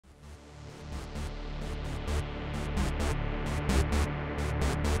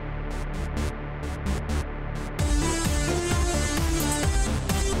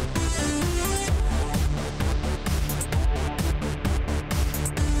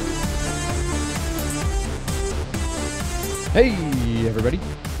Hey everybody,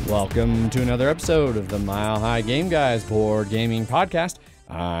 welcome to another episode of the Mile High Game Guys board gaming podcast.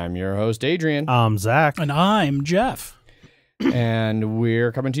 I'm your host Adrian. I'm Zach. And I'm Jeff. And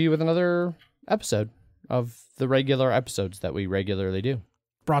we're coming to you with another episode of the regular episodes that we regularly do.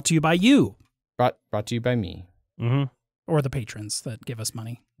 Brought to you by you. Brought to you by me. Mm-hmm. Or the patrons that give us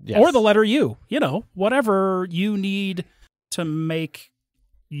money. Yes. Or the letter U. You know, whatever you need to make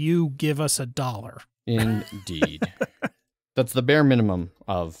you give us $1. Indeed. That's the bare minimum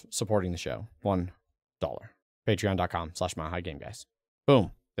of supporting the show. $1. Patreon.com/milehighgameguys.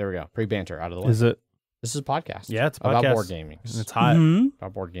 Boom. There we go. Pre-banter out of the way. Is it? This is a podcast. Yeah, it's a podcast. About board gaming. It's hot.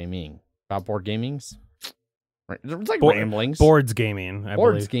 About board gaming. About board gamings. It's like Bo- ramblings. Boards gaming. I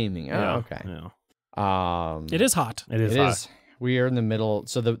Boards believe. gaming. Oh, Yeah, okay. Yeah. It is hot. It is It hot. is. We are in the middle.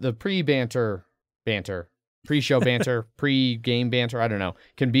 So the pre-banter, pre-show banter, pre-game banter, I don't know,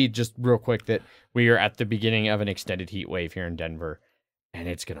 can be just real quick that we are at the beginning of an extended heat wave here in Denver, and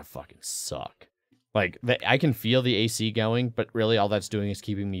it's going to fucking suck. Like, I can feel the AC going, but really all that's doing is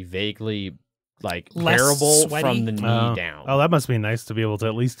keeping me vaguely, like, Less bearable sweaty? from the knee down. Oh, that must be nice to be able to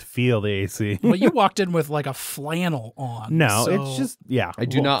at least feel the AC. Well, you walked in with like a flannel on. No, so it's just, yeah. I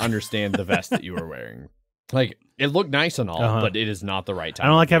do not understand the vest that you were wearing. Like, it looked nice and all, but it is not the right time. I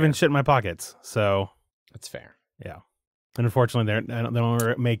don't like of year. having shit in my pockets, so. That's fair. Yeah. And unfortunately, they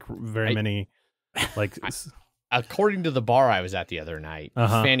don't make very many, like. According to the bar I was at the other night,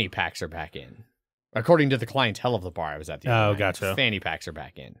 fanny packs are back in. According to the clientele of the bar I was at the other night, gotcha. Fanny packs are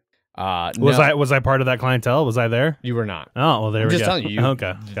back in. Was I part of that clientele? Was I there? You were not. Oh, well, there we go. Just telling you.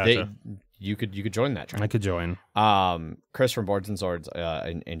 Okay, gotcha. You could join that train. I could join. Chris from Boards and Swords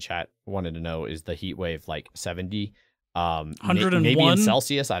in chat wanted to know, is the heat wave like 70? 101? Maybe in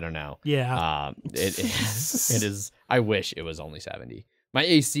Celsius, I don't know. Yeah. It is. I wish it was only 70. My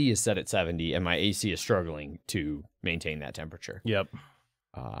AC is set at 70, and my AC is struggling to maintain that temperature. Yep.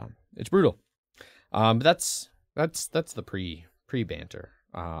 It's brutal. But that's the pre banter.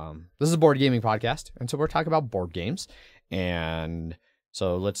 This is a board gaming podcast, and so we're talking about board games, and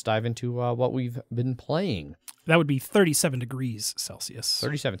so let's dive into what we've been playing. That would be 37 degrees Celsius.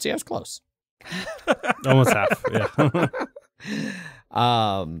 37. See, I was close. Almost half. Yeah.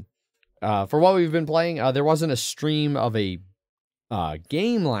 For what we've been playing, there wasn't a stream of a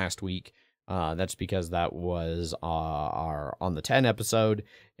game last week. That's because that was our on the 10 episode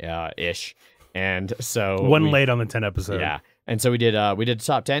ish, and so late on the 10 episode. Yeah, and so we did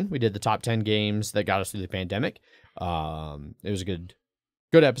top 10. We did the top 10 games that got us through the pandemic. It was a good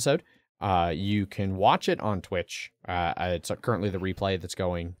episode. You can watch it on Twitch. It's currently the replay that's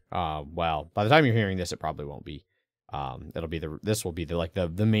going. Well, by the time you're hearing this, it probably won't be. This will be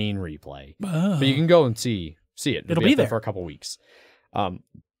the main replay. But you can go and see it. It'll be there for a couple weeks. And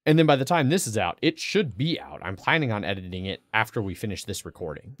then by the time this is out, it should be out. I'm planning on editing it after we finish this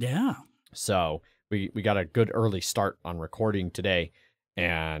recording. Yeah. So we got a good early start on recording today,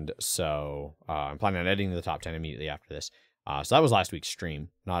 and so I'm planning on editing the top 10 immediately after this. So that was last week's stream,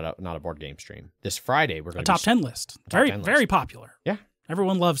 not a board game stream. This Friday we're going to top 10 list. Very popular. Yeah,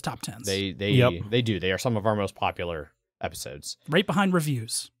 everyone loves top 10s. They do. They are some of our most popular episodes. Right behind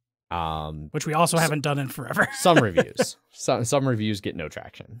reviews, which we also haven't done in forever. Some reviews, some reviews get no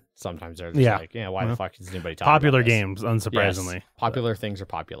traction. Sometimes they're just like, why the fuck is anybody talking popular about this? games? Unsurprisingly, yes, popular things are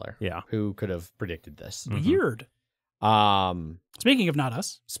popular. Yeah, who could have predicted this? Weird. Speaking of not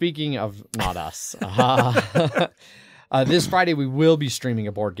us. This Friday, we will be streaming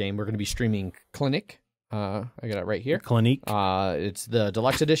a board game. We're going to be streaming Clinic. I got it right here. Clinic. It's the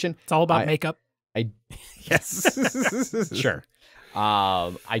deluxe edition. It's all about makeup. Yes. Sure.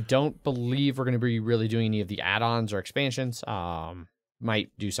 I don't believe we're going to be really doing any of the add-ons or expansions.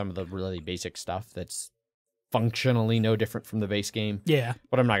 Might do some of the really basic stuff that's functionally no different from the base game. Yeah.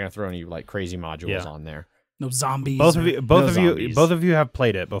 But I'm not going to throw any like crazy modules on there. No zombies. Both of you have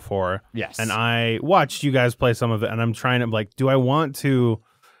played it before. Yes. And I watched you guys play some of it, and I'm trying to like, do I want to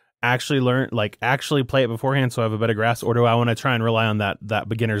actually play it beforehand so I have a better grasp, or do I want to try and rely on that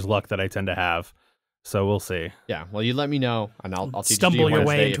beginner's luck that I tend to have? So we'll see. Yeah. Well, you let me know, and I'll teach stumble you your Wednesday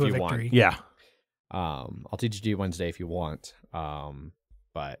way into if a you victory. want. Yeah. I'll teach it to you Wednesday if you want.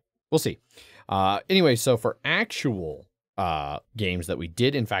 But we'll see. Anyway, so for actual games that we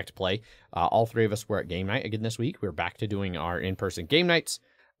did in fact play, all three of us were at game night again this week. We're back to doing our in-person game nights.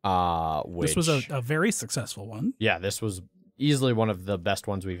 This was a very successful one. Yeah, this was easily one of the best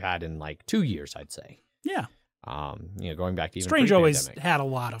ones we've had in like 2 years, I'd say. Yeah. Going back to even Strange always had a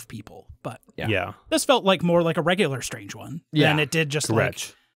lot of people, but yeah. This felt like more like a regular Strange one than it did just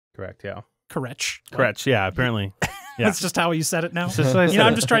Correct, yeah. Correct. Yeah, apparently. Yeah. That's just how you said it now.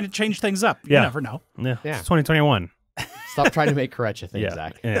 I'm just trying to change things up. You never know. Yeah. It's 2021. Stop trying to make Korecha things, Yeah,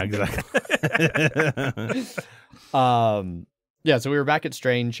 Zach. yeah, exactly. Yeah, so we were back at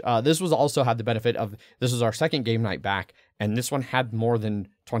Strange. This was also had the benefit of, this was our second game night back, and this one had more than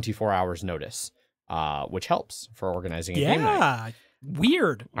 24 hours notice, which helps for organizing a game night. Yeah,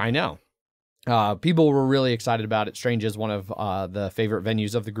 weird. I know. People were really excited about it. Strange is one of the favorite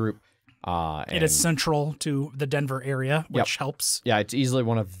venues of the group. It is central to the Denver area, which helps. Yeah, it's easily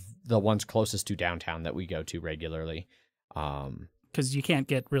one of the ones closest to downtown that we go to regularly. Because you can't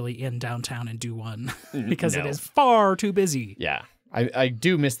get really in downtown and do one because it No. is far too busy. Yeah. I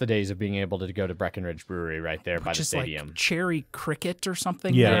do miss the days of being able to go to Breckenridge Brewery right there by the Just stadium. like Cherry Cricket or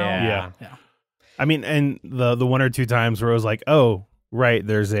something. Yeah, now. yeah. I mean, and the one or two times where it was like, oh, right,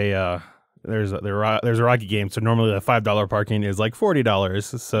 there's a Rocky game, so normally the $5 parking is like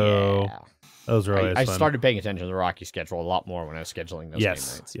 $40. So Yeah. those were always I fun. started paying attention to the Rocky schedule a lot more when I was scheduling those game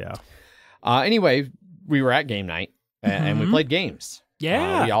Yes, nights. yeah. Anyway, we were at game night and we played games.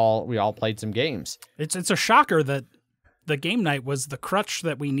 Yeah. We all played some games. It's a shocker that the game night was the crutch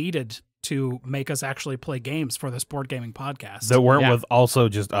that we needed to make us actually play games for this board gaming podcast. That weren't Yeah. with also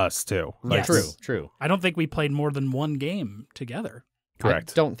just us too. Yes. True. I don't think we played more than one game together.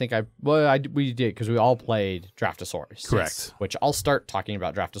 Correct. I don't think we did because we all played Draftosaurus. Correct. Which I'll start talking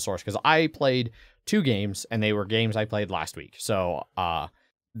about Draftosaurus because I played 2 games and they were games I played last week. So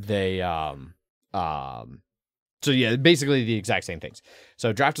so yeah, basically the exact same things.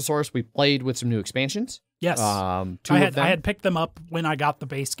 So Draftosaurus, we played with some new expansions. Yes. 2 I of them. had picked them up when I got the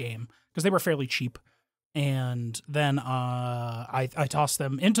base game because they were fairly cheap. And then I tossed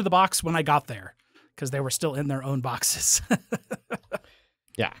them into the box when I got there because they were still in their own boxes.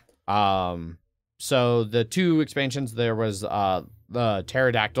 Yeah. So the 2 expansions, there was the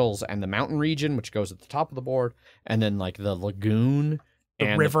pterodactyls and the mountain region, which goes at the top of the board, and then like the lagoon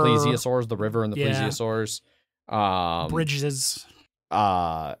and river. the plesiosaurs, the river and the Yeah. plesiosaurs. Bridges.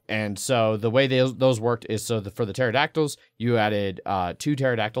 And so the way those worked is for the pterodactyls, you added 2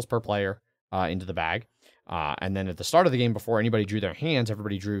 pterodactyls per player into the bag. And then at the start of the game, before anybody drew their hands,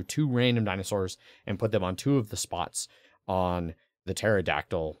 everybody drew 2 random dinosaurs and put them on 2 of the spots on the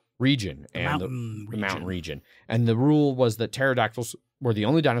pterodactyl region and the mountain region. And the rule was that pterodactyls were the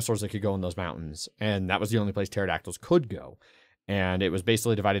only dinosaurs that could go in those mountains, and that was the only place pterodactyls could go. And it was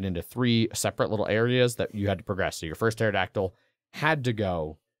basically divided into 3 separate little areas that you had to progress. So your first pterodactyl had to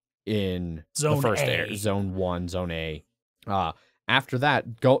go in Zone the first A. area, Zone 1, Zone A. After that,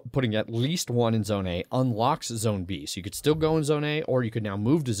 putting at least 1 in Zone A unlocks Zone B. So you could still go in Zone A, or you could now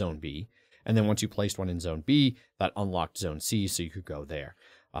move to Zone B. And then once you placed 1 in Zone B, that unlocked Zone C, so you could go there.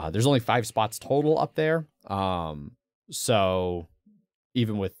 There's only 5 spots total up there. So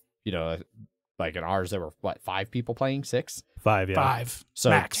even with, like in ours, there were, 5 people playing? 6? 5, yeah. 5.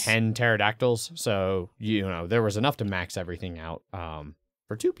 So Max. 10 pterodactyls. So, there was enough to max everything out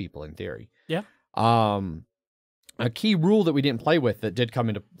for 2 people in theory. Yeah. A key rule that we didn't play with that did come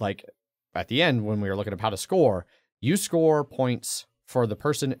into, at the end when we were looking at how to score, you score points for the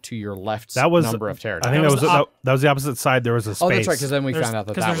person to your left's number of pterodactyls. I think that was the opposite side. There was a space. Oh, that's right, because then we found out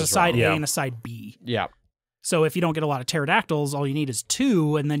that was there's a side wrong. A and a side B. Yeah. So if you don't get a lot of pterodactyls, all you need is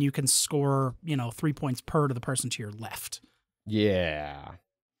 2, and then you can score, 3 points per to the person to your left. Yeah.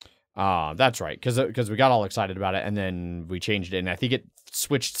 That's right, because we got all excited about it, and then we changed it, and I think it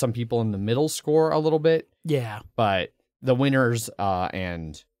switched some people in the middle score a little bit, Yeah. but the winners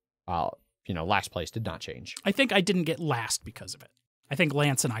and last place did not change. I think I didn't get last because of it. I think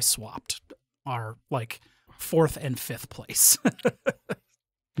Lance and I swapped our 4th and 5th place.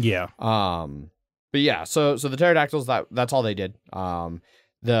 Yeah. But yeah, so the pterodactyls, that's all they did.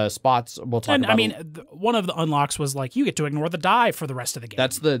 The spots we'll talk And about. I mean, one of the unlocks was you get to ignore the die for the rest of the game.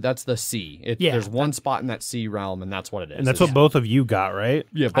 That's the C. There's 1 spot in that C realm, and that's what it is. And that's what both of you got, right?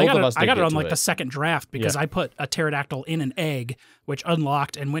 Yeah, both of us. I got it on to the second draft because I put a pterodactyl in an egg, which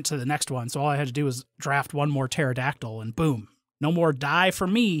unlocked and went to the next one. So all I had to do was draft 1 more pterodactyl, and boom, no more die for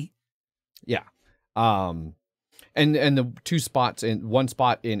me. Yeah. And the 2 spots 1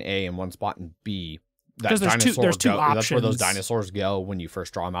 spot in A and 1 spot in B. Because there's 2 options. That's where those dinosaurs go when you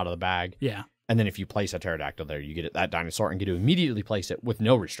first draw them out of the bag. Yeah. And then if you place a pterodactyl there, you get that dinosaur and get to immediately place it with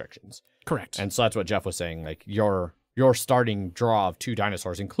no restrictions. Correct. And so that's what Jeff was saying. Your starting draw of 2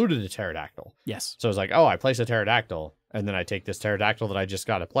 dinosaurs included a pterodactyl. Yes. So it's I place a pterodactyl, and then I take this pterodactyl that I just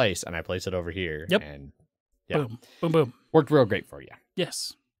got to place, and I place it over here. Yep. And yeah. Boom. Boom, boom. Worked real great for you.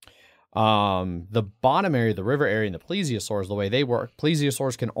 Yes. The bottom area, the river area, and the plesiosaurs, the way they work,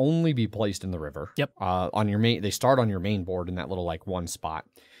 plesiosaurs can only be placed in the river. Yep. On your main, they start on your main board in that little 1 spot,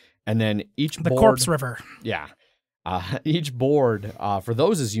 and then each The board, corpse river. yeah, each board for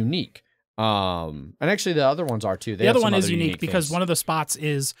those is unique. And actually, the other ones are too. They The have other some one is unique things. because one of the spots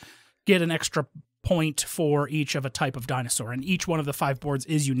is get an extra point for each of a type of dinosaur, and each one of the 5 boards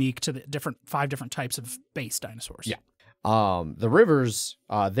is unique to the 5 different types of base dinosaurs. Yeah. The rivers,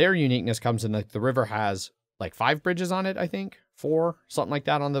 their uniqueness comes in the river has like 5 bridges on it, I think, 4, something like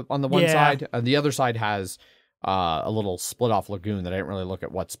that on the one side. The other side has a little split off lagoon that I didn't really look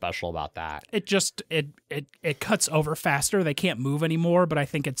at what's special about that. It just it cuts over faster. They can't move anymore, but I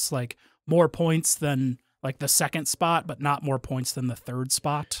think it's like more points than like the second spot, but not more points than the third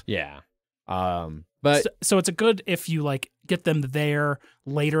spot. Yeah. But so it's a good if you like get them there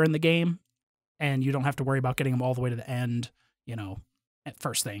later in the game and you don't have to worry about getting them all the way to the end, at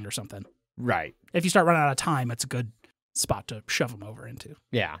first thing or something. right. If you start running out of time, it's a good spot to shove them over into.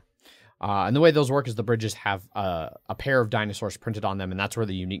 Yeah. And the way those work is the bridges have a pair of dinosaurs printed on them, and that's where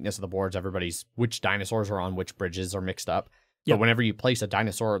the uniqueness of the boards, which dinosaurs are on which bridges are mixed up. Yep. But whenever you place a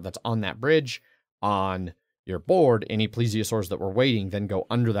dinosaur that's on that bridge on your board, any plesiosaurs that were waiting then go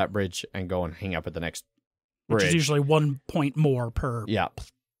under that bridge and go and hang up at the next bridge. Which is usually 1 point more per Yeah.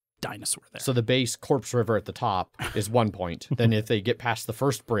 dinosaur there. So the base corpse river at the top is 1 point. Then if they get past the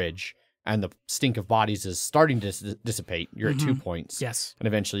first bridge and the stink of bodies is starting to dissipate, you're at 2 points. Yes. And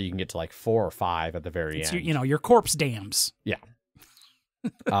eventually you can get to like 4 or 5 at the very It's end. your corpse dams. Yeah.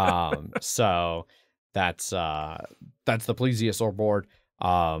 So that's the plesiosaur board.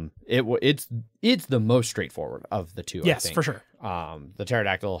 It's the most straightforward of the two. Yes, I think. for sure. The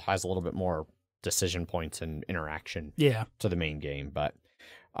pterodactyl has a little bit more decision points and interaction Yeah. to the main game, but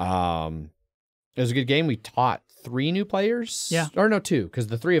it was a good game. We taught 3 new players. Yeah. Or no, 2, because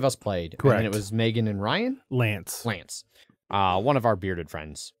the 3 of us played. Correct. And then it was Megan and Ryan. Lance. One of our bearded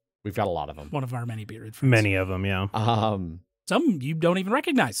friends. We've got a lot of them. One of our many bearded friends. Many of them, yeah. Some you don't even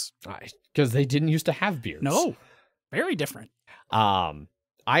recognize. Because they didn't used to have beards. No. Very different. I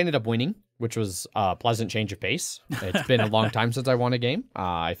ended up winning, which was a pleasant change of pace. It's been a long time since I won a game.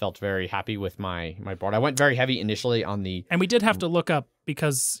 I felt very happy with my board. I went very heavy initially on the... And we did have to look up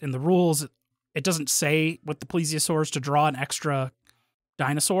because in the rules, it doesn't say with the plesiosaurs to draw an extra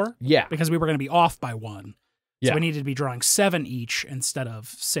dinosaur. Yeah. Because we were going to be off by 1. So Yeah. we needed to be drawing 7 each instead of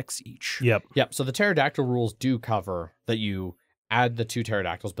 6 each. Yep. Yep. So the pterodactyl rules do cover that you add the 2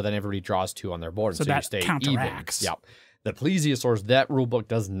 pterodactyls, but then everybody draws 2 on their board. So So you that stay counteracts. even. Yep. The plesiosaurs, that rule book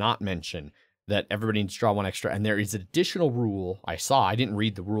does not mention that everybody needs to draw 1 extra. And there is an additional rule I saw. I didn't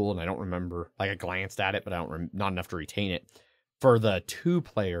read the rule and I don't remember. Like I glanced at it, but I don't not enough to retain it. For the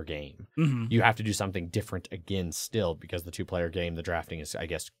 2-player game, you have to do something different again still because the 2-player game, the drafting is, I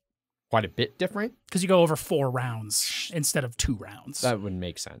guess, quite a bit different. Because you go over 4 rounds instead of 2 rounds. That would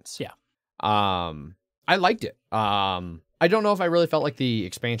make sense. Yeah. I liked it. I don't know if I really felt like the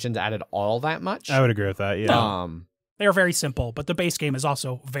expansions added all that much. I would agree with that, yeah. They are very simple, but the base game is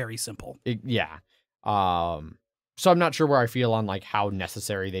also very simple. Yeah. So I'm not sure where I feel on like how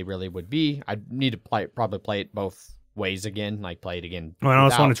necessary they really would be. I need to probably play it both ways again, like play it again. Well, I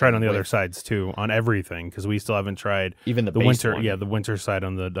also want to try it on the with other sides too, on everything, because we still haven't tried even the the base winter. one. Yeah, the winter side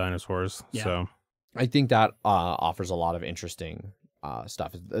on the dinosaurs. Yeah. So I think that offers a lot of interesting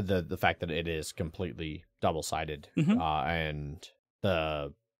stuff. The fact that it is completely double-sided, and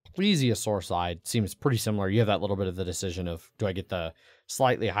the plesiosaur side seems pretty similar. You have that little bit of the decision of, do I get the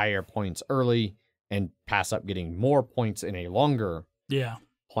slightly higher points early and pass up getting more points in a longer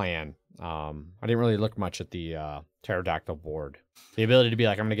plan? I didn't really look much at the pterodactyl board. The ability to be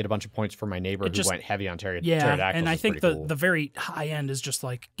like, I'm going to get a bunch of points for my neighbor who went heavy on pterodactyls. And I think pretty cool. the very high end is just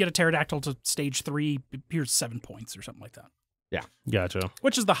like, get a pterodactyl to stage 3, here's 7 points or something like that. Yeah. Gotcha.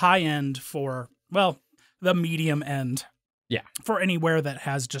 Which is the high end for, well, the medium end. Yeah. For anywhere that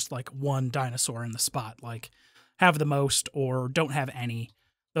has just like 1 dinosaur in the spot, like have the most or don't have any.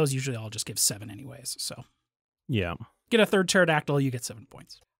 Those usually all just give 7 anyways. So Yeah. get a 3rd pterodactyl, you get 7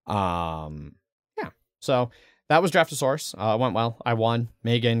 points. Yeah. So that was Draftosaurus. It went well. I won.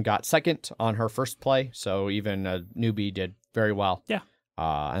 Megan got 2nd on her first play, so even a newbie did very well. Yeah.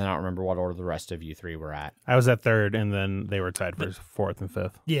 And I don't remember what order the rest of you 3 were at. I was at 3rd, and then they were tied for 4th and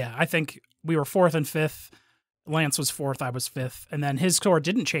 5th. Yeah, I think we were 4th and 5th. Lance was 4th, I was 5th. And then his score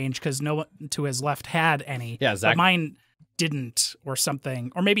didn't change because no one to his left had any. Yeah, Zach. But mine didn't or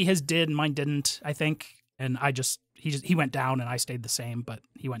something. Or maybe his did and mine didn't, I think. And he went down and I stayed the same, but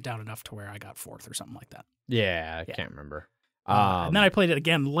he went down enough to where I got 4th or something like that. Yeah, I can't remember. And then I played it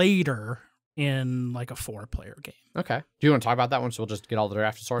again later in like a 4-player game. Okay. Do you want to talk about that one? So we'll just get all the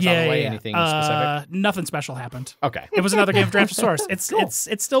Draftosaurus out of the way. Anything specific? Nothing special happened. Okay. It was another game of Draftosaurus. It's Cool.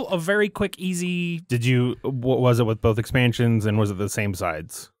 it's still a very quick, easy. Did you? What was it with both expansions, and was it the same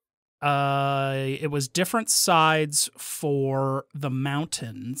sides? It was different sides for the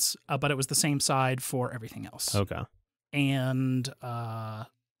mountains, but it was the same side for everything else. Okay. And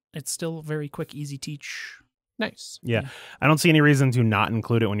it's still very quick, easy teach. Nice. Yeah. I don't see any reason to not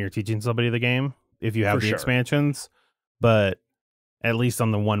include it when you're teaching somebody the game if you have For the sure. expansions. But at least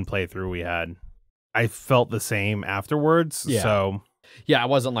on the one playthrough we had, I felt the same afterwards. Yeah. So, Yeah, I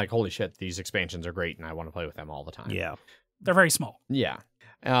wasn't like, holy shit, these expansions are great and I want to play with them all the time. yeah. They're very small. Yeah.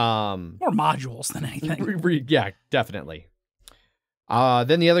 More modules than anything. Yeah, definitely.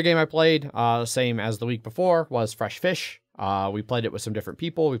 Then the other game I played, same as the week before, was Fresh Fish. We played it with some different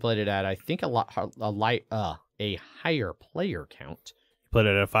people. We played it at, I think, a higher player count. Played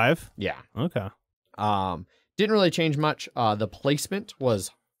it at 5? Yeah. Okay. Didn't really change much. The placement was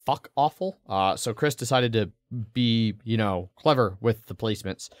fuck awful. So Chris decided to be, clever with the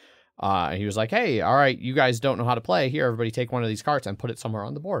placements. He was like, hey, all right, you guys don't know how to play. Here, everybody take one of these carts and put it somewhere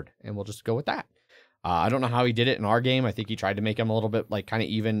on the board, and we'll just go with that. I don't know how he did it in our game. I think he tried to make them a little bit like kind of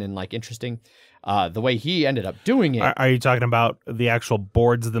even and like interesting. The way he ended up doing it. Are you talking about the actual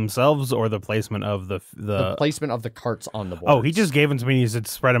boards themselves or the placement of the placement of the carts on the board? Oh, he just gave them to me and he said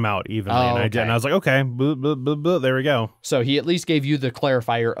spread them out evenly. Oh, And I did. And I was like, okay, boo, boo, boo, boo, there we go. So he at least gave you the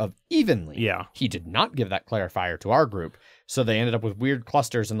clarifier of evenly. Yeah. He did not give that clarifier to our group. So they ended up with weird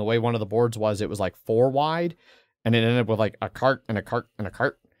clusters. And the way one of the boards was, it was like 4 wide. And it ended up with like a cart and a cart and a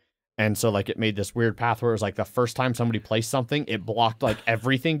cart. And so like it made this weird path where it was like the first time somebody placed something, it blocked like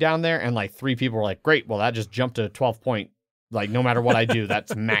everything down there. And like 3 people were like, great, well, that just jumped to 12 point. Like no matter what I do,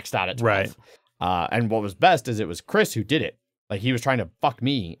 that's maxed out at 12. Right. And what was best is it was Chris who did it. Like he was trying to fuck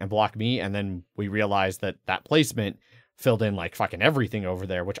me and block me. And then we realized that placement filled in like fucking everything over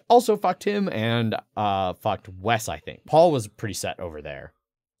there, which also fucked him and fucked Wes, I think. Paul was pretty set over there.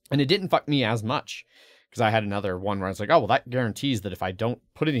 And it didn't fuck me as much. Because I had another one where I was like, oh, well, that guarantees that if I don't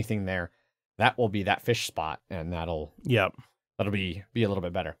put anything there, that will be that fish spot. And that'll be a little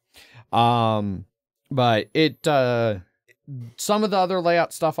bit better. But some of the other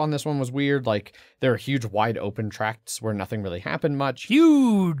layout stuff on this one was weird. Like there are huge wide open tracts where nothing really happened much.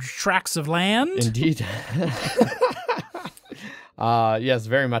 Huge tracts of land. Indeed. Yes,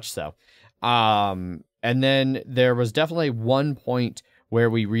 very much so. And then there was definitely one point where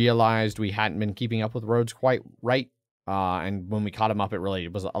we realized we hadn't been keeping up with roads quite right. And when we caught him up, it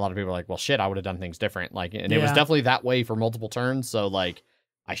was a lot of people were like, well, shit, I would have done things different. Like, and it was definitely that way for multiple turns. So like,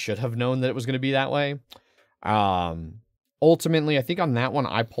 I should have known that it was going to be that way. Ultimately, I think on that one,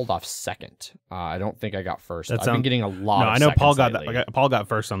 I pulled off second. I don't think I got first. I've been getting a lot. No, of I know Paul got lately. that. Paul got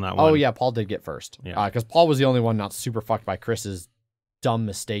first on that one. Oh yeah, Paul did get first. Yeah, because Paul was the only one not super fucked by Chris's dumb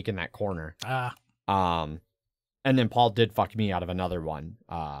mistake in that corner. And then Paul did fuck me out of another one,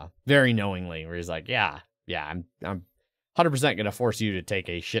 very knowingly, where he's like, yeah, I'm 100% going to force you to take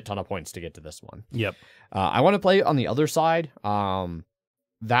a shit ton of points to get to this one. Yep. I want to play on the other side.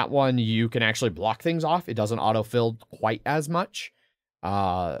 That one, you can actually block things off. It doesn't autofill quite as much.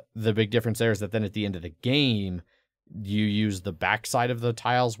 The big difference there is that then at the end of the game, you use the backside of the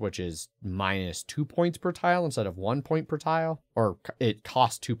tiles, which is -2 points per tile instead of 1 point per tile, or it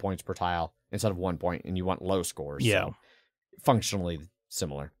costs 2 points per tile instead of 1 point, and you want low scores. Yeah. So functionally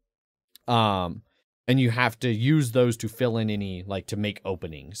similar. And you have to use those to fill in any, like, to make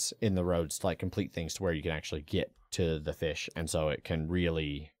openings in the roads to, like, complete things to where you can actually get to the fish. And so it can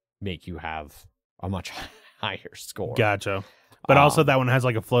really make you have a much higher score. Gotcha. But also that one has,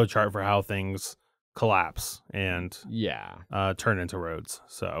 like, a flow chart for how things collapse and turn into roads.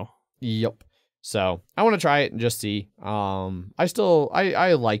 So. Yep. So I want to try it and just see.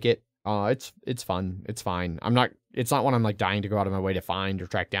 I like it. It's fun. It's fine. It's not one I'm like dying to go out of my way to find or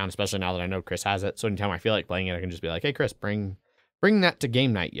track down, especially now that I know Chris has it. So anytime I feel like playing it, I can just be like, hey Chris, bring that to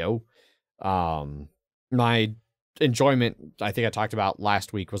game night, yo. My enjoyment, I think I talked about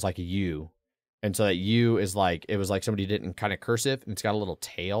last week, was like a U. And so that U is like, it was like somebody did it in kind of cursive, and it's got a little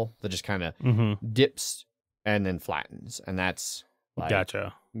tail that just kind of dips and then flattens. And that's like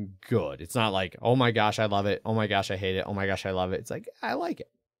gotcha. Good. It's not like, oh my gosh, I love it. Oh my gosh, I hate it. Oh my gosh, I love it. It's like, I like it.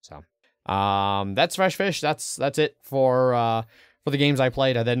 So that's Fresh Fish. That's it for the games I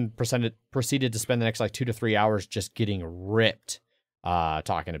played. I then proceeded to spend the next like 2 to 3 hours just getting ripped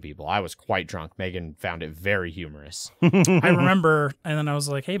talking to people. I was quite drunk. Megan found it very humorous. I remember, and then I was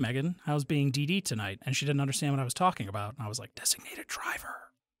like, hey Megan, how's being DD tonight? And she didn't understand what I was talking about. And I was like, designated driver.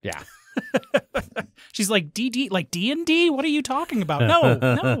 Yeah. She's like, DD, like D&D? What are you talking about? No,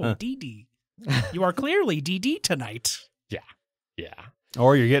 DD. You are clearly DD tonight. Yeah.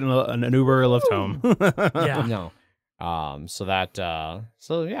 Or you're getting an Uber or Lyft home. Yeah. No.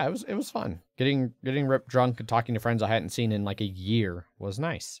 It was fun. Getting ripped drunk and talking to friends I hadn't seen in like a year was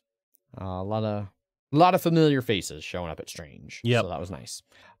nice. A lot of familiar faces showing up at Strange. Yep. So that was nice.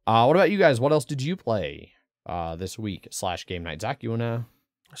 What about you guys? What else did you play this week / game night? Zach, you wanna?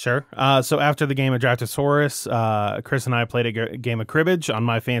 Sure. So after the game of Draftosaurus, Chris and I played a game of cribbage on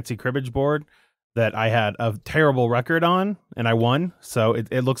my fancy cribbage board that I had a terrible record on, and I won. So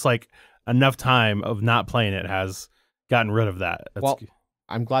it looks like enough time of not playing it has gotten rid of that. Well,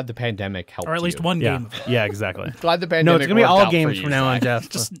 I'm glad the pandemic helped. Or at least you. one yeah, game of it. yeah, exactly. Glad the pandemic. No, it's gonna be worked all out games for from you, now on, Zach. Jeff.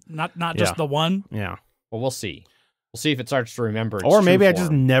 Just not just the one. Yeah. Well, we'll see. We'll see if it starts to remember. Its Or true maybe I just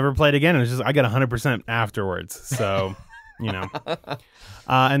form. never played again. And it's just I got 100% afterwards. So, you know.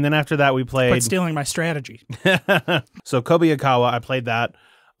 And then after that, we Quit played. stealing my strategy. So Kobayakawa, I played that.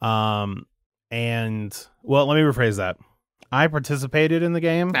 And well, let me rephrase that. I participated in the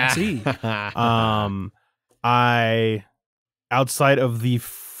game. See. I outside of the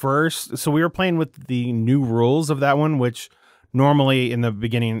first, so we were playing with the new rules of that one, which normally in the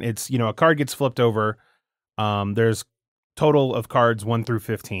beginning it's a card gets flipped over. There's total of cards 1 through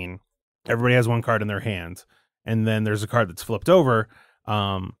 15. Everybody has one card in their hand, and then there's a card that's flipped over.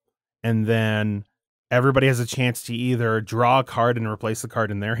 And then everybody has a chance to either draw a card and replace the card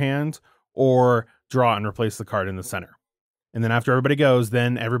in their hand, or draw and replace the card in the center. And then after everybody goes,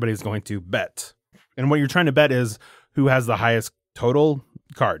 then everybody's going to bet. And what you're trying to bet is who has the highest total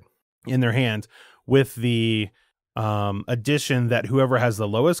card in their hand, with the addition that whoever has the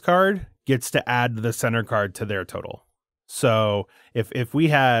lowest card gets to add the center card to their total. So if you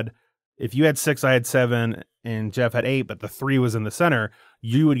had 6, I had 7, and Jeff had 8, but the 3 was in the center,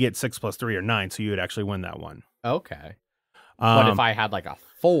 you would get 6 plus 3 or 9, so you would actually win that one. Okay. But if I had like a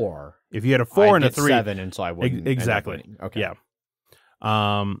 4, if you had a 4 and a 3, 7, and so I wouldn't. exactly. Okay. Yeah.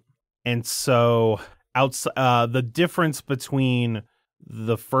 And so the difference between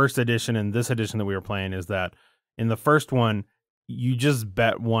the first edition and this edition that we were playing is that in the first one, you just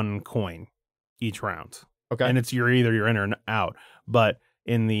bet 1 coin each round. Okay. And it's you're in or out. But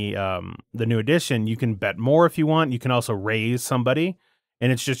in the new edition, you can bet more if you want. You can also raise somebody,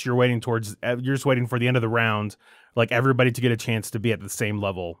 and it's just you're just waiting for the end of the round, like everybody to get a chance to be at the same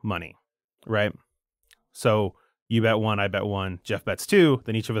level money, right? So you bet 1, I bet 1, Jeff bets 2,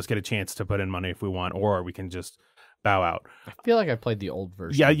 then each of us get a chance to put in money if we want, or we can just bow out. I feel like I played the old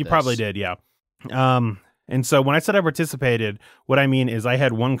version. Yeah, of you this. probably did, yeah. And so when I said I participated, what I mean is I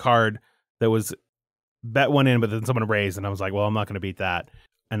had one card that was bet 1 in, but then someone raised, and I was like, well, I'm not going to beat that.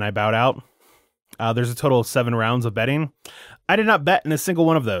 And I bowed out. There's a total of 7 rounds of betting. I did not bet in a single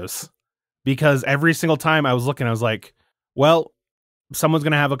one of those, because every single time I was looking, I was like, well, someone's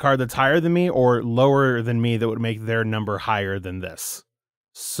going to have a card that's higher than me or lower than me that would make their number higher than this.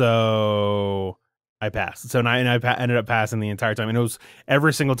 So I passed. So I ended up passing the entire time. And it was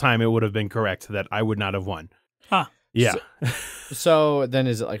every single time it would have been correct that I would not have won. Huh. Yeah. So then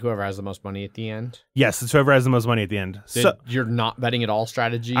is it like whoever has the most money at the end? Yes, it's whoever has the most money at the end. So You're not betting at all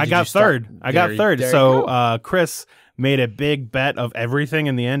strategy? I Did got you start- third. I got There- third. there you So go. Chris made a big bet of everything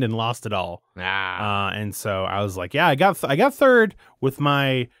in the end and lost it all. And so I was like, yeah, I got third with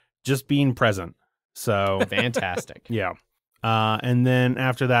my just being present. So Fantastic. yeah. And then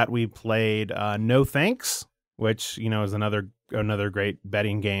after that we played No Thanks, which is another great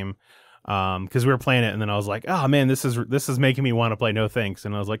betting game. Because we were playing it, and then I was like, oh man, this is making me want to play No Thanks.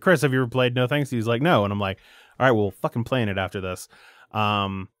 And I was like, Chris, have you ever played No Thanks? He's like, no. And I'm like, all right, well, fucking playing it after this.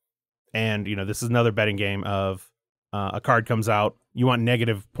 And this is another betting game of a card comes out. You want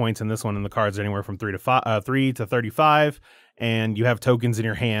negative points in this one, and the cards are anywhere from 3 to 35, and you have tokens in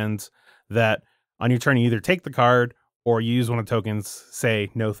your hands that on your turn you either take the card or you use one of the tokens, say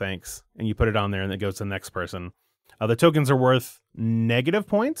no thanks, and you put it on there, and it goes to the next person. The tokens are worth negative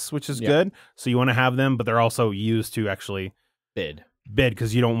points, which is good. So you want to have them, but they're also used to actually Bid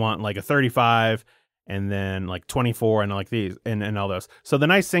because you don't want like a 35 and then like 24 and like these and all those. So the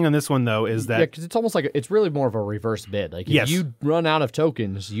nice thing on this one though is that because it's almost like it's really more of a reverse bid. Like if you run out of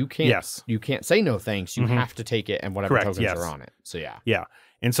tokens, you can't say no thanks. You have to take it and whatever tokens are on it. So yeah.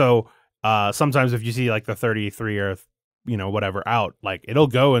 And so sometimes if you see like the 33 or whatever out, like it'll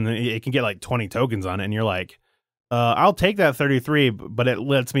go and it can get like 20 tokens on it, and you're like, I'll take that 33, but it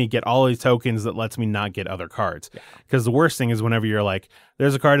lets me get all these tokens that lets me not get other cards. Because the worst thing is whenever you're like,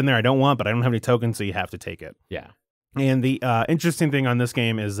 there's a card in there I don't want, but I don't have any tokens, so you have to take it. Yeah. And the interesting thing on this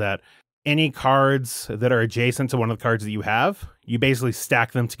game is that any cards that are adjacent to one of the cards that you have, you basically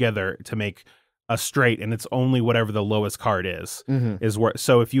stack them together to make a straight, and it's only whatever the lowest card is.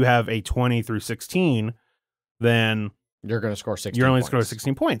 So if you have a 20 through 16, then you're going to score 16 You're only points. score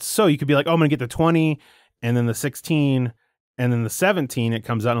 16 points. So you could be like, oh, I'm going to get the 20, and then the 16, and then the 17, it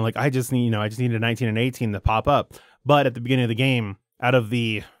comes out, and I'm like, I just need a 19 and 18 to pop up. But at the beginning of the game, out of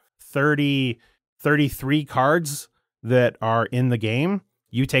the 33 cards that are in the game,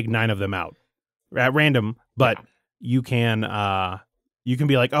 you take 9 of them out at random, but you can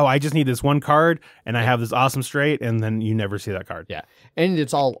be like, oh, I just need this one card and I have this awesome straight, and then you never see that card. Yeah. And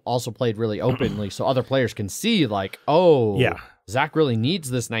it's all also played really openly so other players can see like, oh, Zach really needs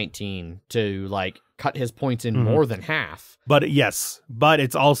this 19 to like cut his points in more than half. But but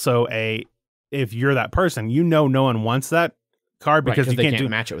it's also if you're that person, no one wants that card because you can't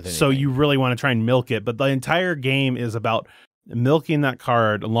match it with anything. So you really want to try and milk it. But the entire game is about milking that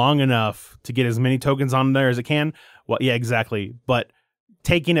card long enough to get as many tokens on there as it can. Well, yeah, exactly. But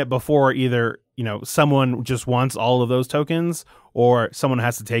taking it before either, someone just wants all of those tokens or someone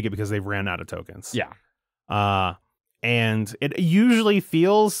has to take it because they've ran out of tokens. Yeah. And it usually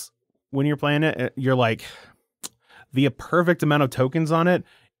feels when you're playing it, you're like, the perfect amount of tokens on it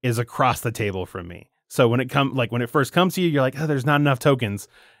is across the table from me. So when it first comes to you, you're like, oh, there's not enough tokens.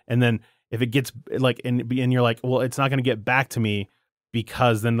 And then if it gets like, and you're like, well, it's not going to get back to me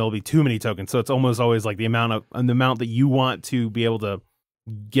because then there'll be too many tokens. So it's almost always like the amount that you want to be able to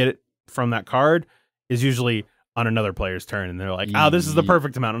get it from that card is usually on another player's turn. And they're like, oh, this is the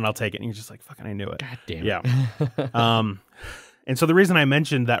perfect amount and I'll take it. And you're just like, fucking, I knew it. God damn. Yeah. And so the reason I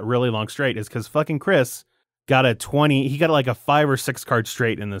mentioned that really long straight is because fucking Chris got a 20. He got like a 5 or 6 card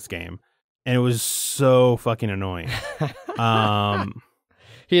straight in this game. And it was so fucking annoying.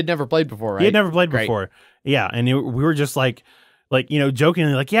 He had never played before, right? He had never played before. Yeah. And we were just like,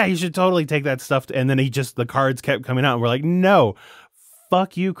 jokingly like, yeah, you should totally take that stuff. And then the cards kept coming out and we're like, no,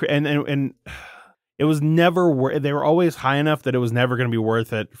 fuck you. And it was never, they were always high enough that it was never going to be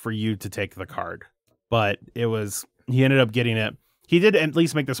worth it for you to take the card. But he ended up getting it. He did at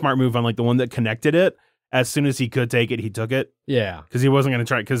least make the smart move on like the one that connected it. As soon as he could take it, he took it. Yeah. Because he wasn't going to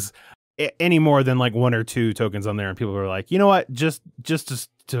try, because any more than like 1 or 2 tokens on there, and people were like, you know what, just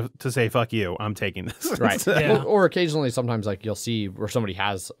to say fuck you, I'm taking this. Right. So, or occasionally, sometimes like you'll see where somebody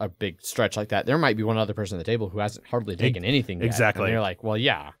has a big stretch like that. There might be one other person at the table who hasn't hardly taken anything yet. Exactly. And they're like, well,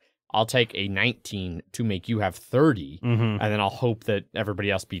 yeah, I'll take a 19 to make you have 30, and then I'll hope that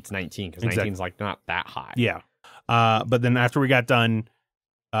everybody else beats 19 because 19 is like not that high. Yeah. But then after we got done,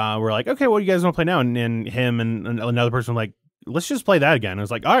 we're like, okay, what do you guys want to play now? And him and another person were like, let's just play that again. I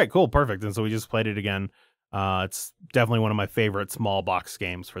was like, all right, cool, perfect. And so we just played it again. It's definitely one of my favorite small box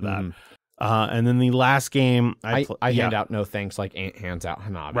games for that. And then the last game, I hand out no thanks like Ant hands out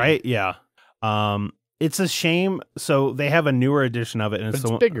Hanabi. Right? Yeah. It's a shame. So they have a newer edition of it, and it's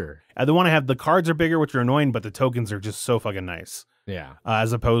bigger. The one I have, the cards are bigger, which are annoying, but the tokens are just so fucking nice. Yeah.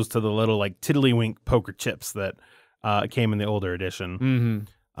 As opposed to the little like tiddlywink poker chips that came in the older edition.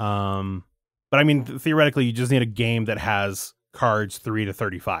 But I mean, theoretically, you just need a game that has cards 3 to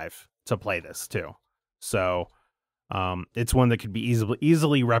 35 to play this too. So it's one that could be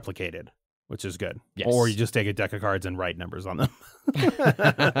easily replicated, which is good. Yes. Or you just take a deck of cards and write numbers on them.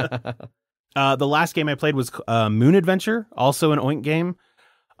 The last game I played was Moon Adventure, also an Oink game.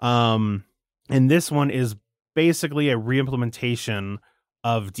 And this one is basically a reimplementation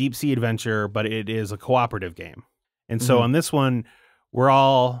of Deep Sea Adventure, but it is a cooperative game. And so on this one, we're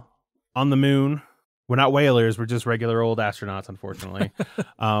all on the moon. We're not whalers. We're just regular old astronauts, unfortunately.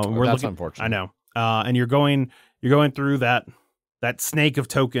 That's unfortunate. I know. And you're going through that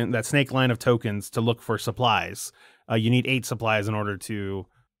snake line of tokens to look for supplies. You need 8 supplies in order to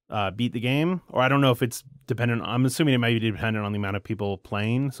beat the game. Or I don't know if it's dependent. I'm assuming it might be dependent on the amount of people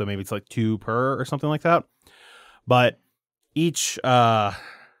playing. So maybe it's like 2 per or something like that. But each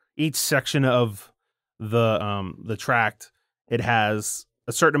section of the tract, it has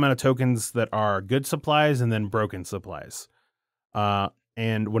a certain amount of tokens that are good supplies and then broken supplies.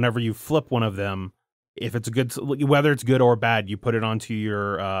 And whenever you flip one of them, if it's whether it's good or bad, you put it onto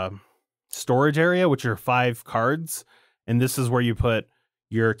your storage area, which are 5 cards. And this is where you put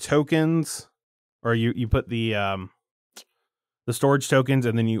your tokens, or you put the storage tokens,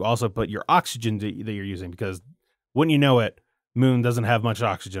 and then you also put your oxygen that you're using, because wouldn't you know it, Moon doesn't have much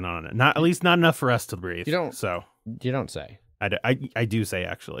oxygen on it. At least not enough for us to breathe. You don't say. I do say,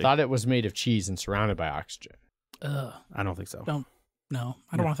 actually. Thought it was made of cheese and surrounded by oxygen. I don't think so. I don't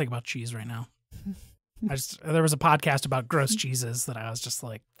want to think about cheese right now. There was a podcast about gross cheeses that I was just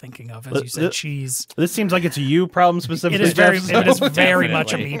like thinking of as you said cheese. This seems like it's a you problem specifically. It is very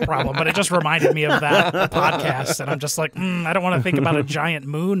much a me problem, but it just reminded me of that podcast, and I'm just like, I don't want to think about a giant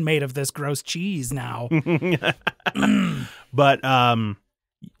moon made of this gross cheese now. But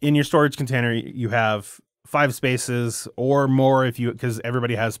in your storage container, you have 5 spaces or more because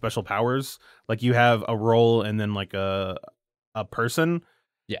everybody has special powers. Like you have a role and then like a person.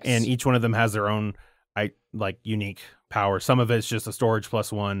 Yes. And each one of them has their own unique power. Some of it's just a storage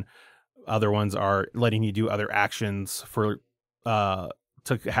 +1. Other ones are letting you do other actions for to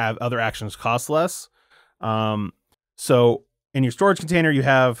have other actions cost less. So in your storage container, you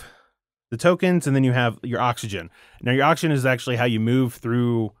have the tokens, and then you have your oxygen. Now, your oxygen is actually how you move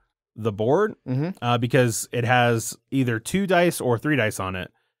through the board, because it has either 2 dice or 3 dice on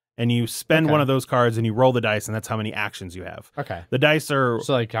it. And you spend one of those cards and you roll the dice, and that's how many actions you have. Okay. The dice are...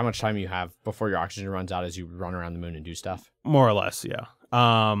 So, like, how much time you have before your oxygen runs out as you run around the moon and do stuff? More or less, yeah.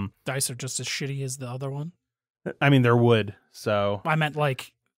 Dice are just as shitty as the other one. I mean, they're wood, so... I meant,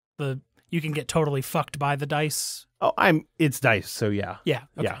 like, you can get totally fucked by the dice. Oh, it's dice, so yeah. Yeah,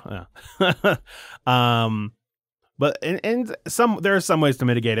 okay. Yeah. But and there are some ways to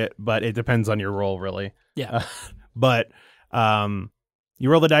mitigate it, but it depends on your roll, really. Yeah. But you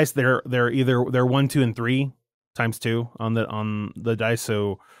roll the dice. They're 1, 2, and 3 times 2 on the dice.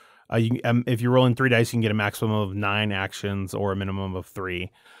 So if you're rolling 3 dice, you can get a maximum of 9 actions or a minimum of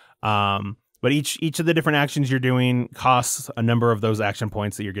 3. But each of the different actions you're doing costs a number of those action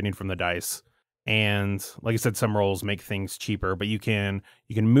points that you're getting from the dice. And like I said, some rolls make things cheaper, but you can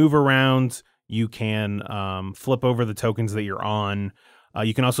move around. You can flip over the tokens that you're on.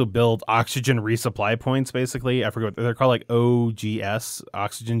 You can also build oxygen resupply points, basically. I forget what they're called, like OGS,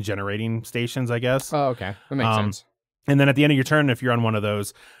 oxygen generating stations, I guess. Oh, okay. That makes sense. And then at the end of your turn, if you're on one of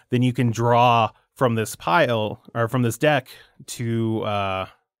those, then you can draw from this pile or from this deck to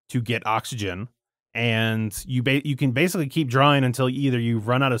get oxygen. And you can basically keep drawing until either you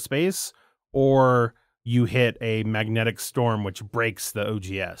run out of space or you hit a magnetic storm, which breaks the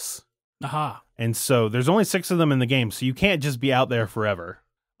OGS. Aha. And so there's only 6 of them in the game, so you can't just be out there forever.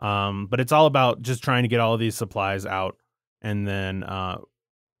 But it's all about just trying to get all of these supplies out, and then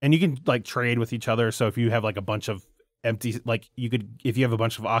and you can like trade with each other. So if you have like a bunch of empty, like if you have a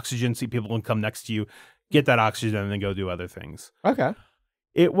bunch of oxygen, see people can come next to you, get that oxygen, and then go do other things. Okay.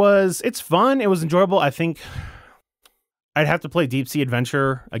 It's fun. It was enjoyable. I think I'd have to play Deep Sea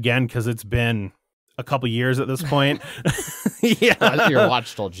Adventure again because it's been a couple years at this point. Yeah. Your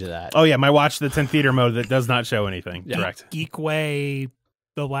watch told you that. Oh yeah, my watch that's in theater mode that does not show anything. Yeah. Correct. Geekway.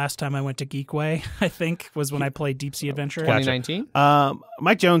 The last time I went to Geekway, I think, was when I played Deep Sea Adventure. 2019.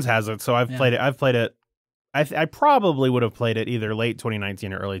 Mike Jones has it, so I've played it. I probably would have played it either late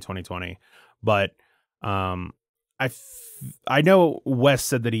 2019 or early 2020, but I know Wes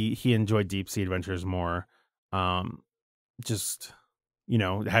said that he enjoyed Deep Sea Adventures more. Just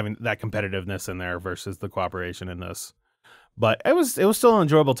having that competitiveness in there versus the cooperation in this. But it was still an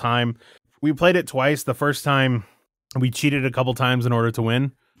enjoyable time. We played it twice. The first time we cheated a couple times in order to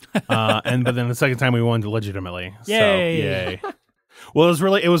win. But then the second time we won legitimately. Yay. So yay. Well,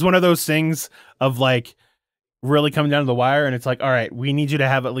 it was one of those things of like really coming down to the wire, and it's like, all right, we need you to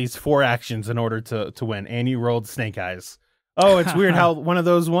have at least 4 actions in order to win. And you rolled snake eyes. Oh, it's weird how one of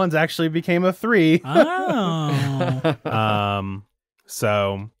those ones actually became a 3. Oh.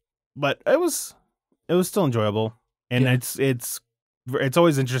 So, but it was still enjoyable, and it's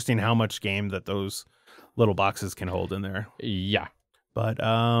always interesting how much game that those little boxes can hold in there. Yeah, but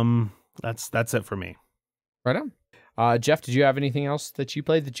that's it for me. Right on. Jeff, did you have anything else that you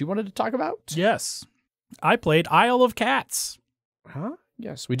played that you wanted to talk about? Yes, I played Isle of Cats. Huh?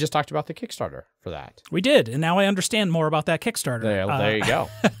 Yes, we just talked about the Kickstarter for that. We did, and now I understand more about that Kickstarter. There you go.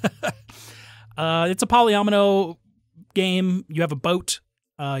 It's a polyomino game. You have a boat.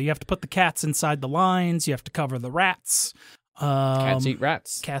 You have to put the cats inside the lines. You have to cover the rats. Cats eat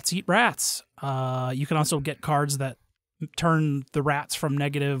rats. Cats eat rats. You can also get cards that turn the rats from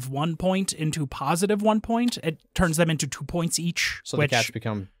 -1 point into +1 point. It turns them into 2 points each. So the cats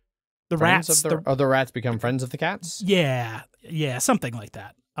become the friends rats. of the rats become friends of the cats? Yeah, something like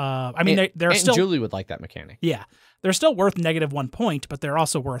that. I mean, they're still... Julie would like that mechanic. Yeah. They're still worth -1 point, but they're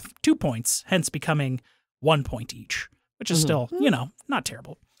also worth 2 points, hence becoming 1 point each, which is still, not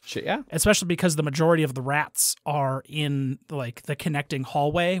terrible. Shit, yeah. Especially because the majority of the rats are in like the connecting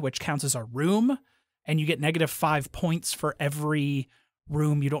hallway, which counts as a room, and you get -5 points for every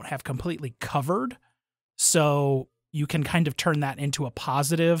room you don't have completely covered. So you can kind of turn that into a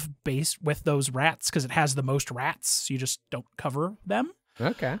positive based with those rats because it has the most rats. So you just don't cover them.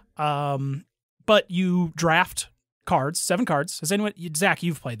 Okay. But you draft cards, 7 cards. Has anyone, Zach,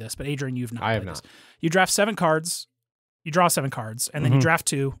 you've played this, but Adrian, you've not. I have played not. This. You draft 7 cards. You draw 7 cards, and then you draft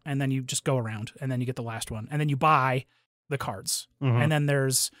 2, and then you just go around, and then you get the last one, and then you buy the cards, and then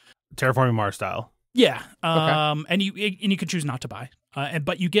there's Terraforming Mars style. Yeah, and you can choose not to buy,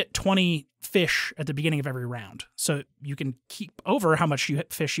 but you get 20 fish at the beginning of every round, so you can keep over how much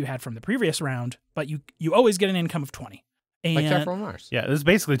fish you had from the previous round, but you always get an income of 20, And Like Terraform Mars. Yeah, this is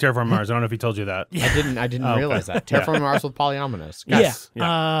basically Terraform Mars. I don't know if he told you that. I didn't realize that. Terraform Mars with Polyominoes. Yes.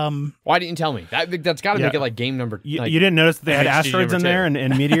 Yeah. Why didn't you tell me? That's got to make it like game number. You Like, didn't notice that they had MHGG asteroids in there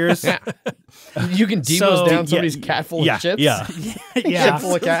and meteors? Yeah. You can demos down somebody's cat full of chips. Yeah. yeah.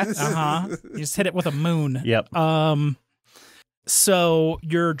 Full of cats. You just hit it with a moon. Yep. So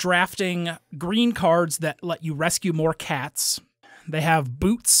you're drafting green cards that let you rescue more cats. They have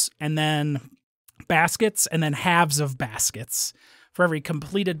boots and then baskets and then halves of baskets. For every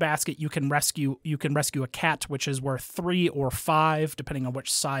completed basket you can rescue a cat, which is worth 3 or 5, depending on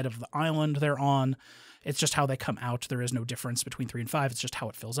which side of the island they're on. It's just how they come out. There is no difference between 3 and 5. It's just how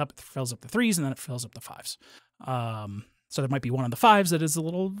it fills up. It fills up the 3s and then it fills up the 5s. So there might be one of the 5s that is a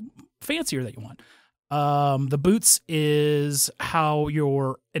little fancier that you want. The boots is how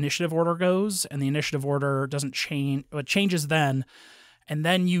your initiative order goes, and the initiative order doesn't change. It changes then, and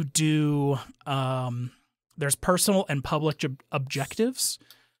then you do. There's personal and public objectives.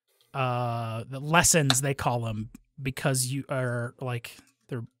 The lessons they call them because you are like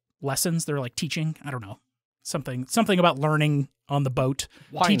they're lessons. They're like teaching. I don't know something about learning on the boat.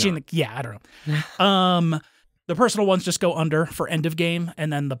 Why teaching. not? I don't know. The personal ones just go under for end of game,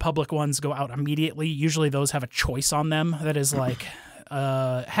 and then the public ones go out immediately. Usually those have a choice on them that is like,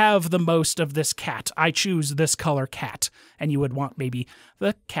 have the most of this cat. I choose this color cat. And you would want maybe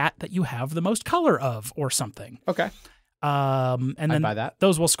the cat that you have the most color of or something. Okay. And then buy that.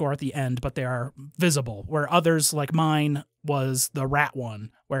 Those will score at the end, but they are visible, where others like mine was the rat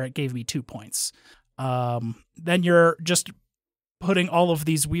one, where it gave me 2 points. Then you're just putting all of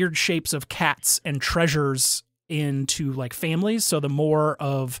these weird shapes of cats and treasures into like families. So the more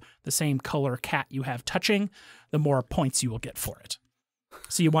of the same color cat you have touching, the more points you will get for it.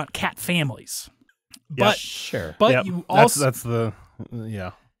 So you want cat families. But sure. But you also that's the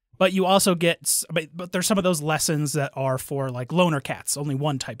yeah. But you also get but there's some of those lessons that are for like loner cats, only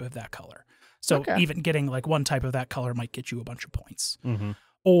one type of that color. So even getting like one type of that color might get you a bunch of points. Mm-hmm.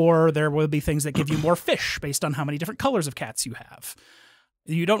 Or there will be things that give you more fish based on how many different colors of cats you have.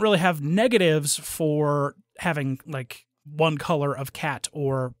 You don't really have negatives for having like one color of cat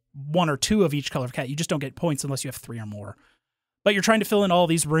or 1 or 2 of each color of cat. You just don't get points unless you have 3 or more. But you're trying to fill in all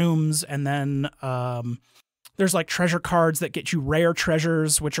these rooms, and then there's like treasure cards that get you rare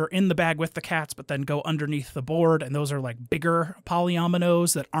treasures, which are in the bag with the cats, but then go underneath the board, and those are like bigger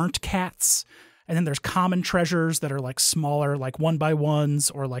polyominoes that aren't cats. And then there's common treasures that are like smaller, like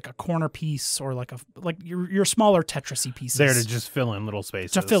 1x1s, or like a corner piece, or like your smaller Tetris-y pieces. There to just fill in little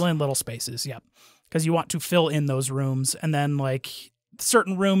spaces. To fill in little spaces, yeah. Because you want to fill in those rooms, and then like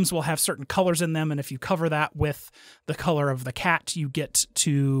certain rooms will have certain colors in them, and if you cover that with the color of the cat, you get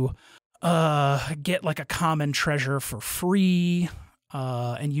to get like a common treasure for free.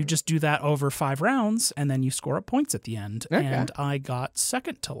 And you just do that over 5 rounds, and then you score up points at the end. Okay. And I got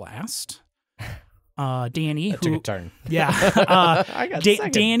second to last. Danny, That took a turn. yeah, I got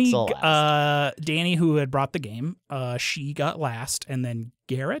second Danny, to last. Danny, who had brought the game, she got last, and then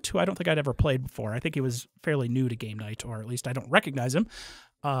Garrett, who I don't think I'd ever played before. I think he was fairly new to game night, or at least I don't recognize him.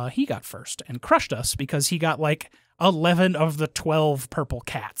 He got first and crushed us because he got like 11 of the 12 purple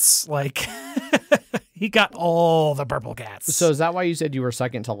cats. Like he got all the purple cats. So is that why you said you were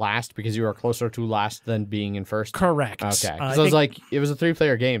second to last, because you were closer to last than being in first? Correct. Okay. So it was like it was a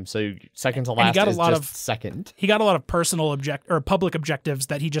 3-player game, so second to last is just second. He got a lot of personal public objectives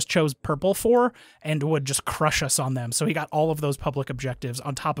that he just chose purple for and would just crush us on them. So he got all of those public objectives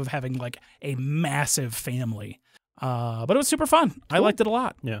on top of having like a massive family. But it was super fun. Cool. I liked it a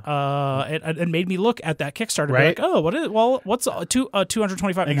lot. Yeah. It made me look at that Kickstarter. Right. Like, oh, what is it? Well, what's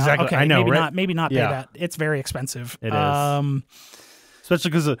 225? Exactly. Okay, I know. Maybe not pay that. It's very expensive. It is.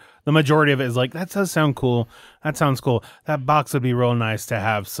 Especially because the majority of it is like, that does sound cool. That sounds cool. That box would be real nice to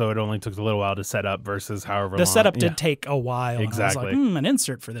have. So it only took a little while to set up versus however long. The setup did take a while. Exactly. And I was like, an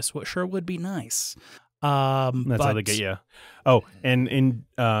insert for this sure would be nice. That's how they get you. Oh, and in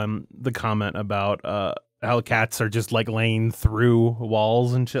the comment about how cats are just like laying through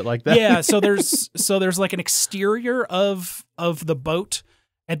walls and shit like that. Yeah, so there's like an exterior of the boat,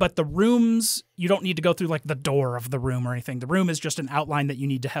 but the rooms, you don't need to go through like the door of the room or anything. The room is just an outline that you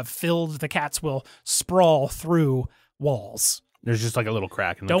need to have filled. The cats will sprawl through walls. There's just like a little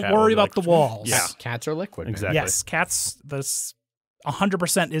crack in the Don't cat worry will be about like, the walls. Yeah. Cats are liquid. Man. Exactly. Yes, cats, this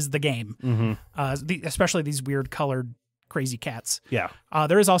 100% is the game. Mm-hmm. Especially these weird colored crazy cats. Yeah.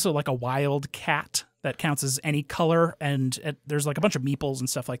 There is also like a wild cat that counts as any color, and there's like a bunch of meeples and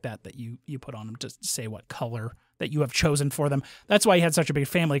stuff like that you put on them to say what color that you have chosen for them. That's why he had such a big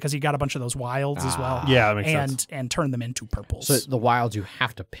family, because he got a bunch of those wilds as well. Yeah, that makes sense. And turned them into purples. So the wilds, you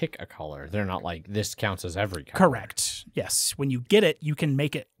have to pick a color. They're not like, this counts as every color. Correct. Yes, when you get it, you can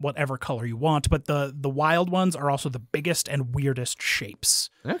make it whatever color you want, but the wild ones are also the biggest and weirdest shapes.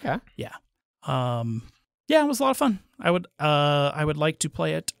 Okay. Yeah. Yeah, it was a lot of fun. I would like to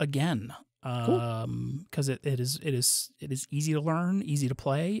play it again. Because it is easy to learn, easy to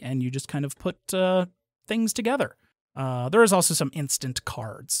play, and you just kind of put things together. There is also some instant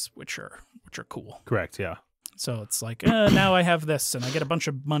cards, which are cool. Correct. Yeah. So it's like now I have this, and I get a bunch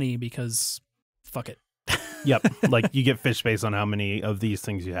of money because fuck it. Yep. Like you get fish based on how many of these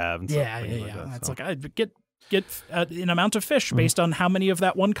things you have. And Yeah. Like that, It's so. like I get an amount of fish based on how many of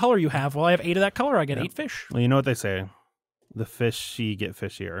that one color you have. Well, I have 8 of that color. I get 8 fish. Well, you know what they say: the fishy get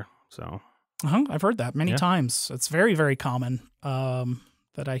fishier. So. I've heard that many times. It's very, very common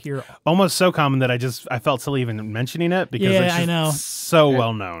that I hear. Almost so common that I felt silly even mentioning it because it's just I know. so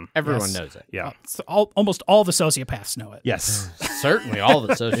well known. Everyone knows it. Yeah. So almost all the sociopaths know it. Yes. Certainly all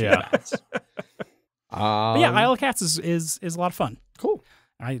the sociopaths. But yeah, Isle of Cats is a lot of fun. Cool.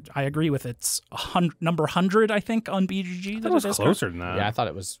 I agree with its number 100, I think, on BGG. That was closer than that. Yeah, I thought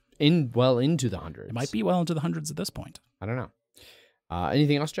it was into the hundreds. It might be well into the hundreds at this point. I don't know.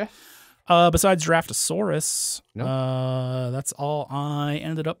 Anything else, Jeff? Besides Draftosaurus, No. that's all I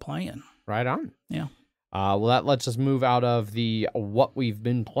ended up playing. Right on. Yeah. Well, that lets us move out of the what we've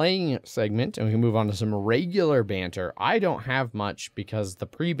been playing segment, and we can move on to some regular banter. I don't have much because the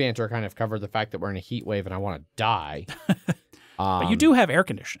pre-banter kind of covered the fact that we're in a heat wave and I want to die. But you do have air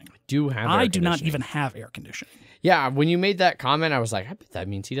conditioning. I do not even have air conditioning. Yeah, when you made that comment, I was like, I bet that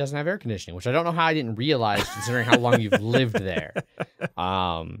means he doesn't have air conditioning, which I don't know how I didn't realize considering how long you've lived there.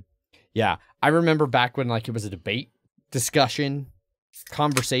 Yeah, I remember back when like it was a debate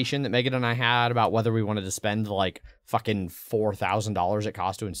conversation that Megan and I had about whether we wanted to spend like fucking $4,000 it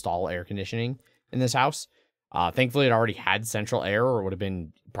cost to install air conditioning in this house. Thankfully, it already had central air, or it would have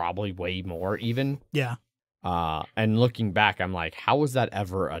been probably way more even. Yeah. And looking back, I'm like, how was that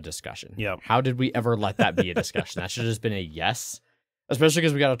ever a discussion? Yep. How did we ever let that be a discussion? That should have just been a yes, especially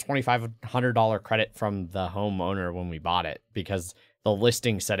because we got a $2,500 credit from the homeowner when we bought it because the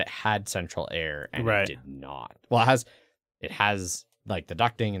listing said it had central air and it did not. Well, it has like the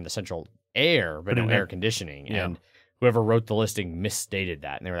ducting and the central air, but no air conditioning. Yeah. And whoever wrote the listing misstated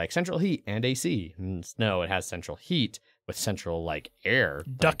that. And they were like, central heat and AC. And no, it has central heat with central like air.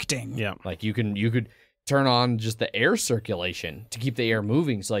 Ducting. Yeah. Like you could turn on just the air circulation to keep the air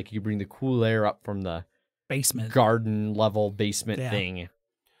moving. So like you bring the cool air up from the basement, garden level basement thing,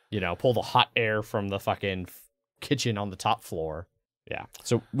 pull the hot air from the fucking kitchen on the top floor. Yeah.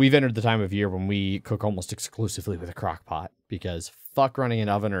 So we've entered the time of year when we cook almost exclusively with a crock pot because fuck running an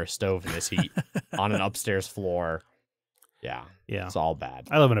oven or a stove in this heat on an upstairs floor. Yeah. Yeah. It's all bad.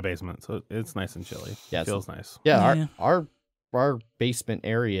 I live in a basement, so it's nice and chilly. Yeah, it feels nice. Yeah. Our basement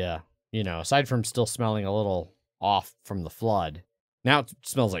area, aside from still smelling a little off from the flood, now it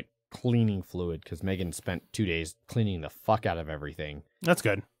smells like cleaning fluid because Megan spent 2 days cleaning the fuck out of everything. That's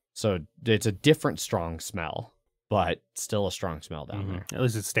good. So it's a different strong smell, but still a strong smell down there. At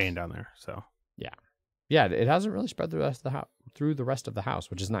least it's staying down there. So yeah, it hasn't really spread through the rest of the house,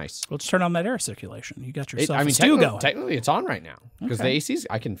 which is nice. Let's turn on that air circulation. You got yourself a stew technically, going. technically it's on right now because Okay. the AC's.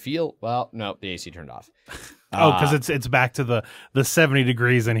 I can feel. Well, no, the AC turned off. because it's back to the 70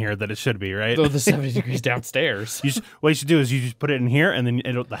 degrees in here that it should be, right? The 70 degrees downstairs. What you should do is you just put it in here, and then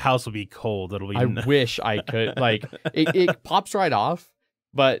the house will be cold. It'll be. I wish I could. Like it pops right off,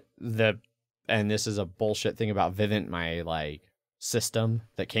 but and this is a bullshit thing about Vivint, my like system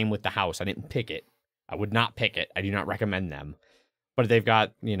that came with the house. I didn't pick it. I would not pick it. I do not recommend them. But they've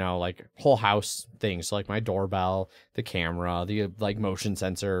got, like whole house things like my doorbell, the camera, the like motion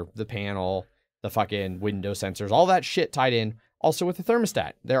sensor, the panel, the fucking window sensors, all that shit tied in. Also with the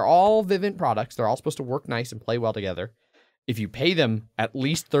thermostat. They're all Vivint products. They're all supposed to work nice and play well together. If you pay them at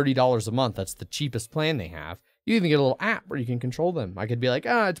least $30 a month, that's the cheapest plan they have. You even get a little app where you can control them. I could be like,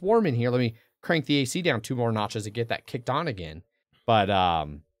 it's warm in here. Let me crank the AC down 2 more notches and get that kicked on again. But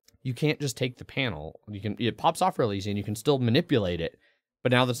you can't just take the panel. It pops off real easy and you can still manipulate it.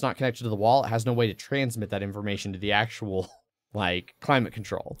 But now that's not connected to the wall, it has no way to transmit that information to the actual like climate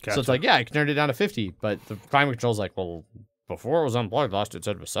control. Gotcha. So it's like, I can turn it down to 50, but the climate control's like, well, before it was unplugged, last it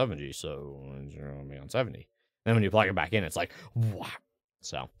said it was 70, so it's going to be on 70. Then when you plug it back in, it's like, wow.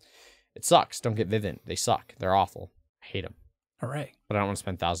 So it sucks. Don't get Vivint. They suck. They're awful. I hate them. Hooray. But I don't want to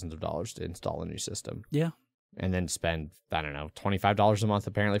spend thousands of dollars to install a new system. Yeah. And then spend, I don't know, $25 a month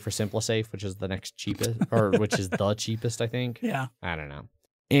apparently for SimpliSafe, which is the next cheapest, or which is the cheapest, I think. Yeah. I don't know.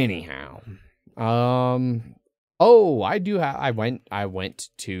 Anyhow, I went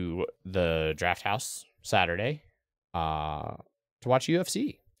to the Draft House Saturday, to watch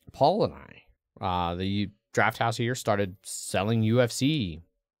UFC. Paul and I, the Draft House here started selling UFC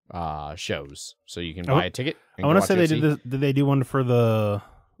shows, so you can buy a ticket. I want to say UFC. Did they do one for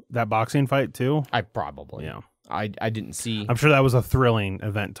that boxing fight too? I probably. Yeah. I didn't see. I'm sure that was a thrilling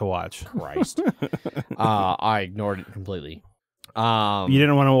event to watch. Christ. I ignored it completely. You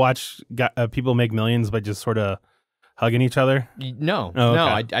didn't want to watch people make millions by just sort of hugging each other? No. Oh, okay. No,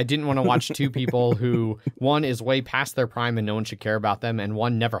 I didn't want to watch two people who, one is way past their prime and no one should care about them, and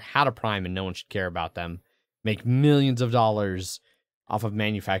one never had a prime and no one should care about them, make millions of dollars off of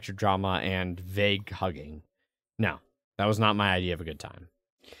manufactured drama and vague hugging. No, that was not my idea of a good time.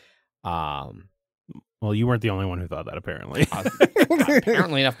 Well, you weren't the only one who thought that, apparently.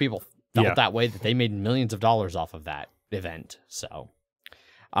 Apparently enough people felt that way that they made millions of dollars off of that event. So,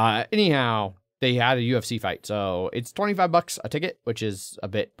 anyhow, they had a UFC fight. So it's $25 a ticket, which is a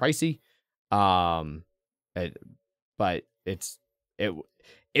bit pricey. But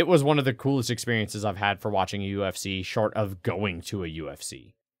it was one of the coolest experiences I've had for watching a UFC, short of going to a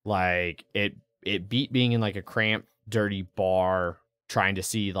UFC. Like, it beat being in like a cramped, dirty bar, trying to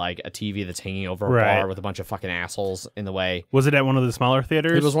see like a TV that's hanging over a bar with a bunch of fucking assholes in the way. Was it at one of the smaller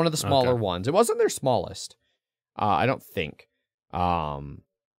theaters? It was one of the smaller ones. It wasn't their smallest, I don't think. And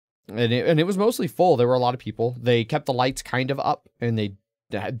it was mostly full. There were a lot of people. They kept the lights kind of up, and they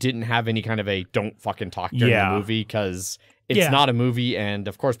didn't have any kind of a don't fucking talk during the movie, because it's not a movie, and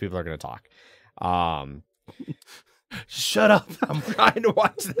of course people are going to talk. Shut up. I'm trying to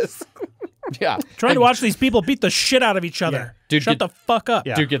watch this. Yeah. Trying to watch these people beat the shit out of each other. Yeah. Dude, shut the fuck up.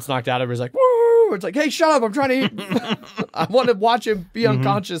 Yeah. Dude gets knocked out. Everybody's like, woo! It's like, hey, shut up. I'm trying to eat. I want to watch him be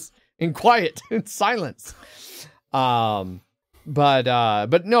unconscious in quiet, in silence. But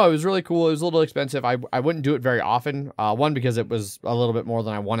no, it was really cool. It was a little expensive. I wouldn't do it very often. One, because it was a little bit more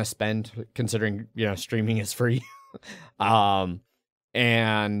than I want to spend, considering, streaming is free. And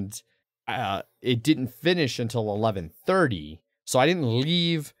it didn't finish until 11:30. So I didn't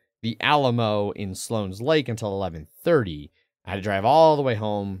leave the Alamo in Sloan's Lake until 11:30. I had to drive all the way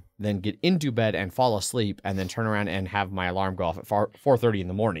home, then get into bed and fall asleep, and then turn around and have my alarm go off at 4:30 in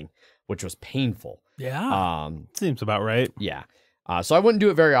the morning, which was painful. Yeah. Seems about right. Yeah. So I wouldn't do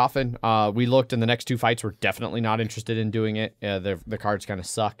it very often. We looked, and the next two fights were definitely not interested in doing it. The cards kind of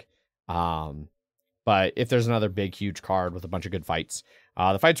suck. But if there's another big, huge card with a bunch of good fights,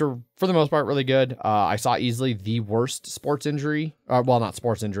 the fights were, for the most part, really good. I saw easily the worst sports injury. Well, not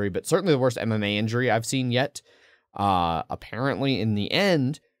sports injury, but certainly the worst MMA injury I've seen yet. Apparently, in the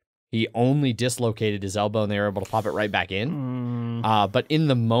end, he only dislocated his elbow, and they were able to pop it right back in. But in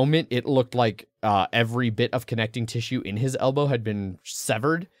the moment, it looked like every bit of connecting tissue in his elbow had been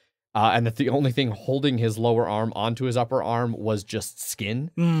severed, and that the only thing holding his lower arm onto his upper arm was just skin.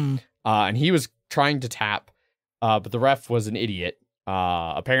 And he was trying to tap, but the ref was an idiot.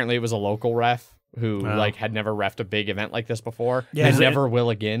 Apparently, it was a local ref who had never reffed a big event like this before, and never will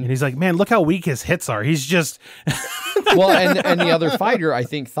again. And he's like, man, look how weak his hits are. He's just well, and the other fighter, I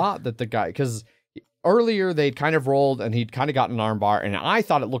think, thought that the guy, because earlier they'd kind of rolled and he'd kind of gotten an arm bar, and I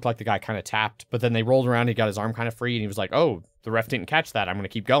thought it looked like the guy kind of tapped, but then they rolled around, he got his arm kind of free, and he was like, oh, the ref didn't catch that, I'm going to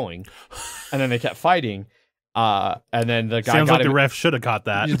keep going. And then they kept fighting. And then the guy got him. The ref should have caught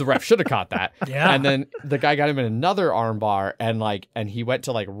that. The ref should have caught that. Yeah. And then the guy got him in another arm bar, and he went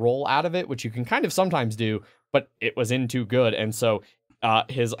to roll out of it, which you can kind of sometimes do, but it was in too good. And so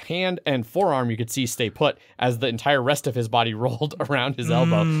his hand and forearm you could see stay put as the entire rest of his body rolled around his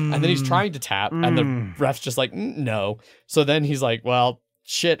elbow. And then he's trying to tap, and the ref's just like, no. So then he's like, well,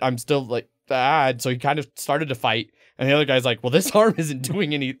 shit, I'm still so he kind of started to fight. And the other guy's like, well, this arm isn't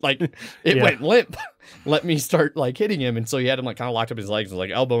doing any, it went limp. Let me start, hitting him. And so he had him, kind of locked up his legs and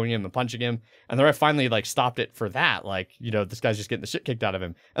was, elbowing him and punching him. And the ref finally, stopped it for that. This guy's just getting the shit kicked out of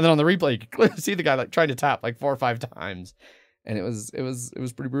him. And then on the replay, you could clearly see the guy, trying to tap, 4 or 5 times. And it was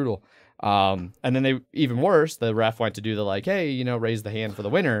pretty brutal. And then even worse, the ref went to do the, hey, raise the hand for the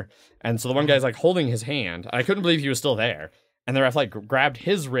winner. And so the one guy's, holding his hand. And I couldn't believe he was still there. And the ref grabbed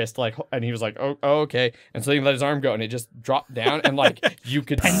his wrist and he was like, oh, okay. And so he let his arm go, and it just dropped down, and you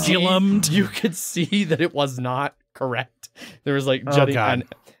could pendulumed. You could see that it was not correct. There was jutting,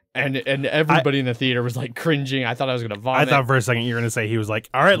 and everybody in the theater was cringing. I thought I was gonna vomit. I thought for a second you were gonna say he was like,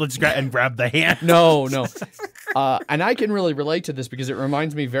 all right, let's grab the hand. No. And I can really relate to this because it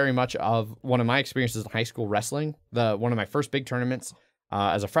reminds me very much of one of my experiences in high school wrestling. One of my first big tournaments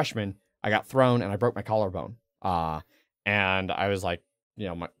as a freshman, I got thrown and I broke my collarbone. And I was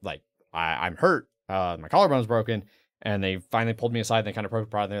I'm hurt. My collarbone's broken. And they finally pulled me aside, and they kind of broke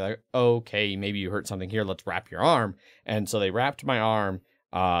apart. And they're like, okay, maybe you hurt something here. Let's wrap your arm. And so they wrapped my arm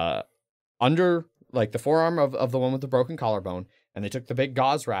under the forearm of the one with the broken collarbone. and they took the big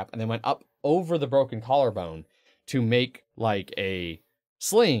gauze wrap and they went up over the broken collarbone to make like a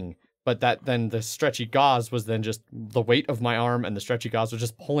sling. But then the stretchy gauze was then just the weight of my arm, and the stretchy gauze was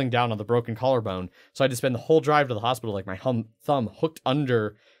just pulling down on the broken collarbone. So I had to spend the whole drive to the hospital, like my thumb hooked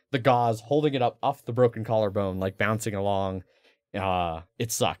under the gauze, holding it up off the broken collarbone, like bouncing along.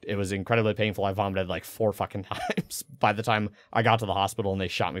 It sucked. It was incredibly painful. I vomited like 4 fucking times by the time I got to the hospital, and they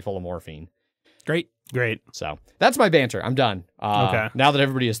shot me full of morphine. Great. So that's my banter. I'm done. Okay. Now that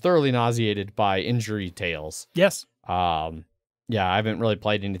everybody is thoroughly nauseated by injury tales. Yes. Yeah, I haven't really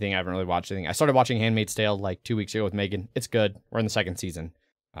played anything. I haven't really watched anything. I started watching Handmaid's Tale like 2 weeks ago with Megan. It's good. We're in the 2nd season.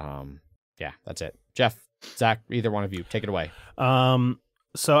 Yeah, that's it. Jeff, Zach, either one of you, take it away.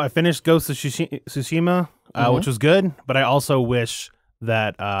 So I finished Ghost of Tsushima, which was good, but I also wish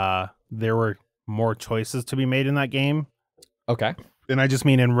that there were more choices to be made in that game. Okay. And I just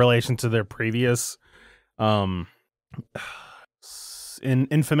mean in relation to their previous in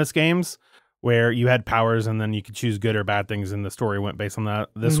infamous games where you had powers and then you could choose good or bad things and the story went based on that.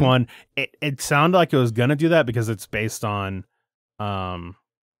 This one, it sounded like it was going to do that because it's based on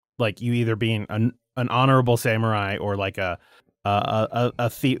like you either being an honorable samurai or like a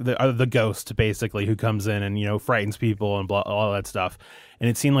thief, the ghost basically, who comes in and, you know, frightens people and blah, all that stuff. And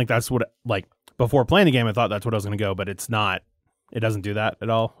it seemed like that's what, like, before playing the game, I thought that's what I was going to go, but it's not. It doesn't do that at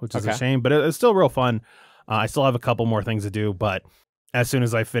all, which is a shame, but it's still real fun. I still have a couple more things to do, but as soon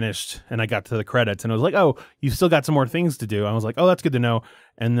as I finished and I got to the credits and I was like, oh, you still got some more things to do. I was like, oh, that's good to know.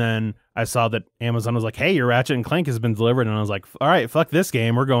 And then I saw that Amazon was like, hey, your Ratchet and Clank has been delivered. And I was like, all right, fuck this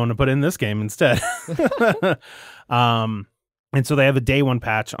game. We're going to put in this game instead. And so they have a day 1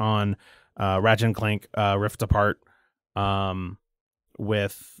 patch on Ratchet and Clank Rift Apart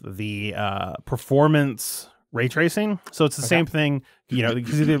with the performance ray tracing. So it's the same thing, you know,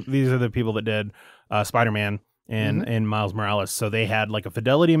 because these are the people that did Spider-Man and Miles Morales. So they had like a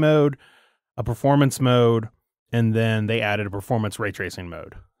fidelity mode, a performance mode, and then they added a performance ray tracing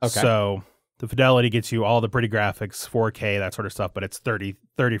mode. Okay. So the fidelity gets you all the pretty graphics, 4K, that sort of stuff, but it's 30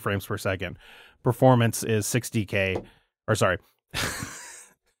 frames per second. Performance is 60 FPS,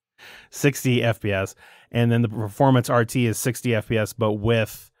 and then the performance RT is 60 FPS, but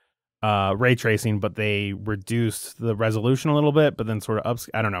with ray tracing, but they reduced the resolution a little bit, but then sort of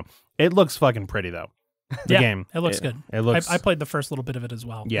I don't know. It looks fucking pretty though. The game. It looks good. It looks. I played the first little bit of it as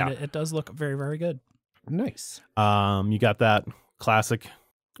well. Yeah, it does look very, very good. Nice. You got that classic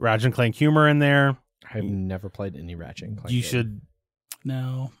Ratchet and Clank humor in there. I've never played any Ratchet and Clank. You should.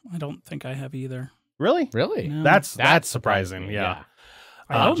 No, I don't think I have either. Really? No. That's surprising. Yeah.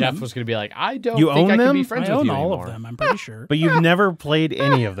 Jeff was going to be like, I don't you think own I them? can be friends I with own you all anymore. of them, I'm pretty sure. But you've never played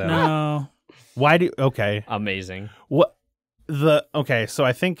any of them. No. Why do? Okay. Amazing. Okay, so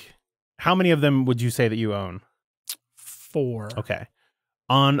I think, how many of them would you say that you own? 4. Okay.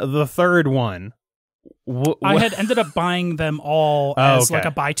 On the third one, I had ended up buying them all as like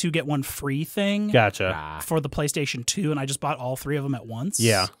a buy 2 get 1 free thing. Gotcha. For the PlayStation 2, and I just bought all 3 of them at once.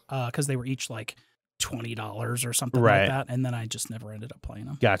 Yeah. Because they were each like $20 or something like that, and then I just never ended up playing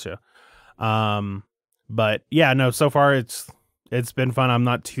them. Gotcha. But yeah, no, so far it's been fun. I'm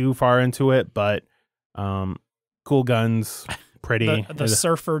not too far into it, but cool guns, pretty. The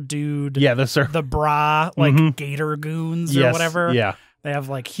surfer dude. Yeah, the bra, like gator goons or whatever. Yeah. They have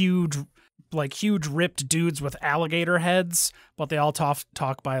like huge ripped dudes with alligator heads, but they all talk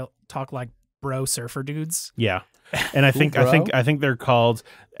like bro surfer dudes. Yeah. And I think they're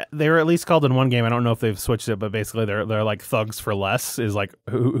at least called in one game. I don't know if they've switched it, but basically they're like thugs for less is like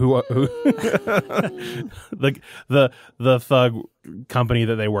who like the thug company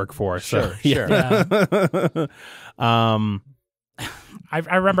that they work for. So, sure. Yeah.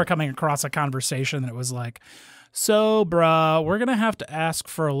 I remember coming across a conversation that it was like, so, bruh, we're going to have to ask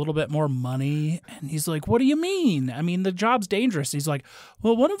for a little bit more money. And he's like, what do you mean? I mean, the job's dangerous. He's like,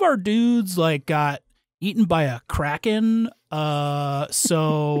 well, one of our dudes like got eaten by a kraken.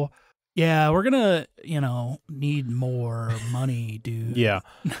 So yeah, we're going to, need more money, dude. Yeah.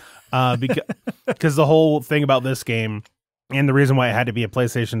 Because the whole thing about this game and the reason why it had to be a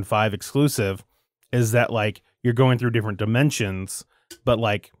PlayStation 5 exclusive is that like you're going through different dimensions, but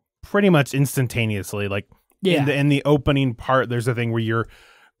like pretty much instantaneously, like in the opening part, there's a thing where you're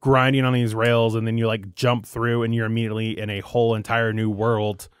grinding on these rails and then you like jump through and you're immediately in a whole entire new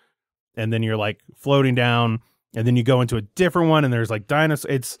world. And then you're like floating down and then you go into a different one and there's like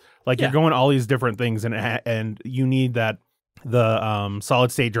dinosaurs. It's like you're going all these different things and you need the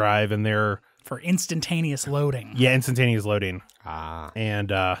solid state drive and they're for instantaneous loading. Yeah, instantaneous loading.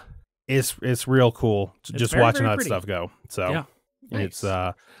 And it's real cool just very, watching very that pretty. stuff go. So Nice.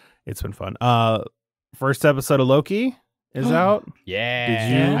 it's been fun. First episode of Loki. is out. Yeah,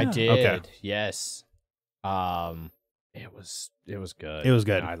 Did you? I did. Okay. Yes. It was good. It was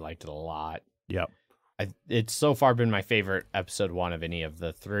good. I liked it a lot. Yep. It's so far been my favorite episode 1 of any of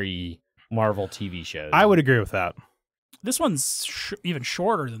the 3 Marvel TV shows. I would agree with that. This one's even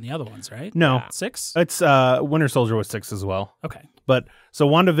shorter than the other ones, right? No, Yeah. 6? it's Winter Soldier was 6 as well. Okay. But so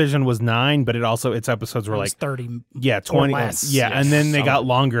WandaVision was 9, but its episodes were It like was 30. 20. less. Yeah, and then they Some- got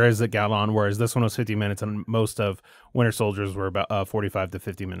longer as it got on. Whereas this one was 50 minutes, and most of Winter Soldiers were about 45 to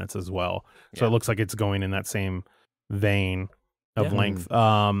 50 minutes as well. So Yeah. it looks like it's going in that same vein of Yeah. length.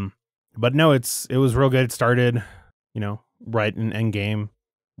 But no, it was real good. It started, right in Endgame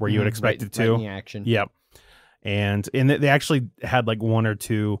where you would expect it to. Right in the action. Yep. And they actually had like 1 or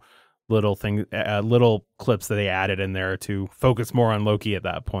 2 little little clips that they added in there to focus more on Loki at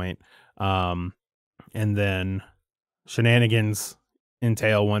that point. And then shenanigans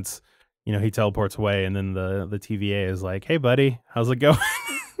entail once, he teleports away, and then the TVA is like, "Hey buddy, how's it going?"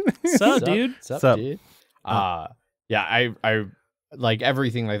 Sup, dude? Sup, dude? Yeah, I like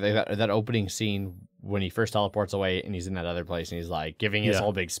everything like that opening scene when he first teleports away and he's in that other place and he's like giving his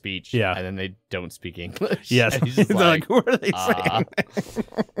whole big speech. Yeah. And then they don't speak English. Yes. And he's just They're like, what are they saying?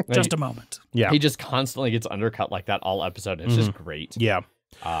 Just a moment. Yeah. He just constantly gets undercut like that all episode. It's just great. Yeah.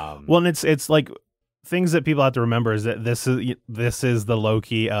 Um, Well, and it's like things that people have to remember is that this is the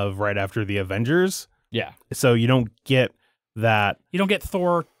Loki of right after the Avengers. yeah. So you don't get that. You don't get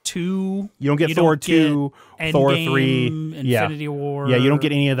Thor 2. You don't get You Thor don't get 2, Thor Endgame, 3. Infinity War. Yeah, you don't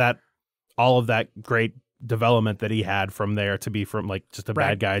get any of that, all of that great development that he had from there to be from like just a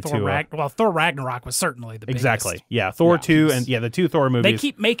bad guy Thor to Thor Ragnarok was certainly the exactly. biggest. Yeah, Thor Yeah, 2 he's- and the 2 Thor movies. They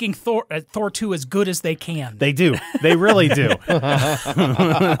keep making Thor 2 as good as they can. They do. They really do.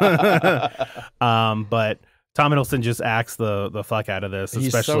 But Tom Hiddleston just acts the fuck out of this, He's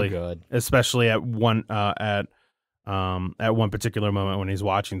especially so good. especially at one particular moment when he's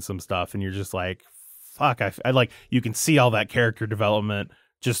watching some stuff, and you're just like, fuck, I like, you can see all that character development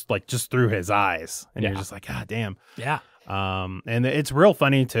just through his eyes, and you're Yeah. just like, god damn. Yeah. And it's real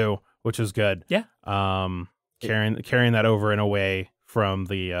funny too, which is good. Yeah. Carrying that over and away from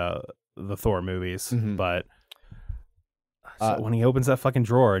the Thor movies, Mhm. but when he opens that fucking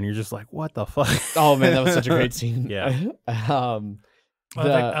drawer and you're just like, what the fuck? Oh man, that was such a great scene. Yeah.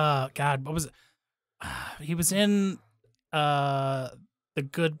 God, what was it? He was in The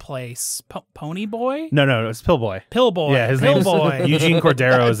Good Place. Pony Boy? No, it's Pillboy. Pillboy. Yeah, his name is Pillboy. Eugene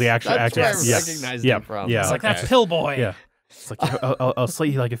Cordero is the actual That's actor. where I Yes. recognized Yeah. him from. Yeah. It's like, Okay. that's Pillboy. Yeah. It's like, I'll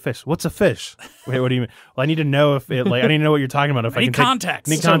slate you like a fish. What's a fish? Wait, what do you mean? Well, I need to know if it, like, I need to know what you're talking about. If I I need can context.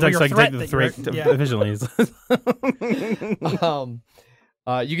 take, need So context your so I can take the threat threat that you're- efficiently.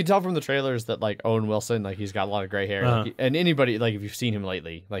 You can tell from the trailers that like Owen Wilson, like he's got a lot of gray hair, like, and anybody like if you've seen him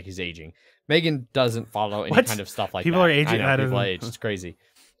lately, like he's aging. Megan doesn't follow any What? kind of stuff like People that. are aging? I That know, people isn't- age. It's crazy.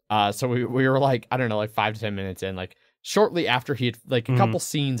 So we were like, I don't know, like 5 to 10 minutes in, like shortly after he had like a couple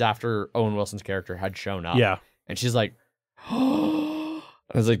scenes after Owen Wilson's character had shown up. Yeah. And she's like, I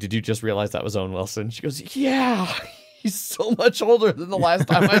was like, did you just realize that was Owen Wilson? She goes, yeah, he's so much older than the last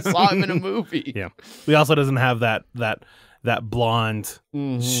time I saw him in a movie. Yeah. He also doesn't have that blonde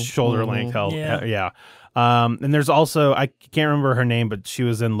shoulder length. Yeah. And there's also, I can't remember her name, but she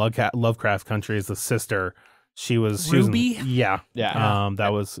was in Lovecraft Country as the sister. She was Ruby? Yeah. Yeah.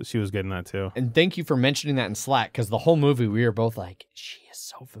 She was good in that too. And thank you for mentioning that in Slack, because the whole movie we were both like, she is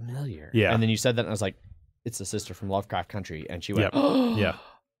so familiar. Yeah. And then you said that, and I was like, it's the sister from Lovecraft Country, and she went, Yeah.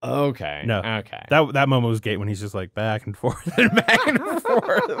 Okay. No. Okay. That moment was great when he's just like back and forth and back and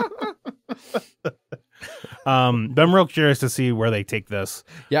forth. But I'm real curious to see where they take this.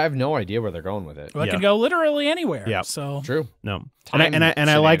 Yeah, I have no idea where they're going with it. Well, it Yeah. can go literally anywhere. Yeah. So, True. No. Time And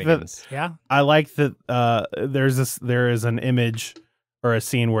I like that. shenanigans. yeah. I like that there is an image or a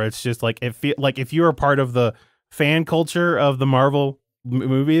scene where it's just like if you are part of the fan culture of the Marvel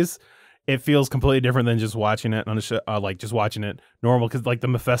movies, it feels completely different than just watching it on a show, like just watching it normal, because like the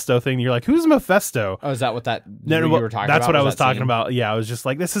Mephisto thing, you're like, who's Mephisto? Oh, is that what that No, you were talking about? that's what I was that talking scene? about. Yeah, I was just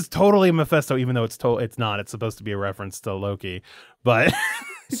like, this is totally Mephisto, even though it's not. It's supposed to be a reference to Loki, but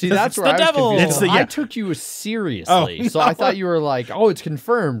See, that's where the I was devil. confused. It's the- I yeah. took you seriously, Oh, so I no. thought you were like, "Oh, it's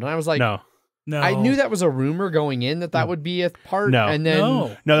confirmed," and I was like, no, I knew that was a rumor going in that would be a part, No. and then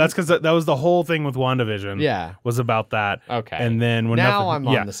no, that's because that was the whole thing with WandaVision. yeah, was about that. okay, And then when Now nothing,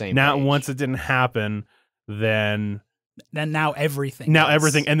 I'm on the same Now page. once it didn't happen, then now everything. now does.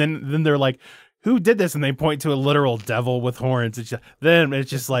 everything, and then they're like, who did this? And they point to a literal devil with horns. Then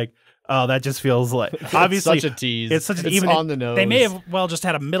it's just like, oh, that just feels like obviously such a tease. it's such an it's even- on the nose. They may have just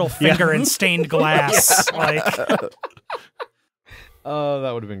had a middle finger in stained glass. Like, Oh,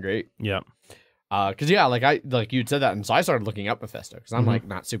 that would have been great. yeah. Because like you'd said that, and so I started looking up Mephisto because I'm like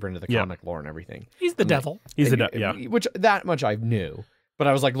not super into the comic lore and everything. He's the devil. He's the devil. Which that much I knew, but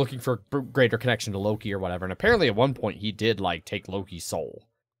I was like looking for a greater connection to Loki or whatever. And apparently at one point he did like take Loki's soul.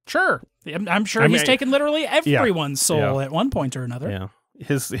 Sure, I'm sure he's taken literally everyone's soul at one point or another. Yeah.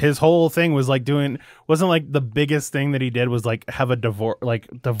 His whole thing was like wasn't like the biggest thing that he did was like have a divorce.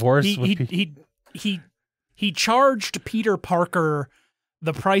 He charged Peter Parker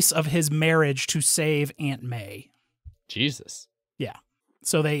the price of his marriage to save Aunt May. Jesus. Yeah.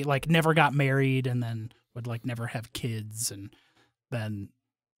 So they like never got married and then would like never have kids and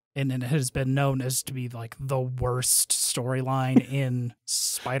it has been known as to be like the worst storyline in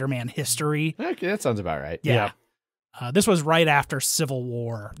Spider-Man history. Okay, that sounds about right. Yeah. This was right after Civil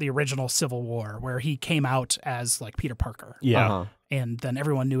War, the original Civil War, where he came out as like Peter Parker. Yeah. Uh-huh. And then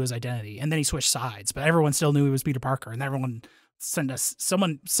everyone knew his identity. And then he switched sides, but everyone still knew he was Peter Parker. And everyone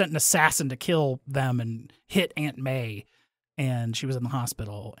someone sent an assassin to kill them and hit Aunt May. And she was in the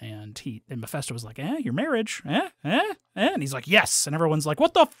hospital. And Mephisto was like, your marriage? And he's like, yes. And everyone's like,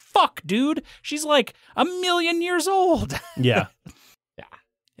 what the fuck, dude? She's like 1,000,000 years old. Yeah. Yeah.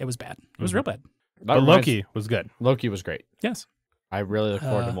 It was bad. It was real bad. But Loki was good. Loki was great. Yes. I really look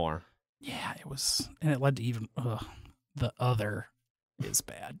forward to more. Yeah, it was. And it led to even the other is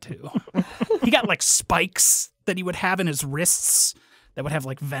bad too. He got like spikes that he would have in his wrists that would have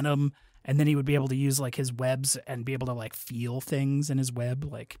like venom, and then he would be able to use like his webs and be able to like feel things in his web,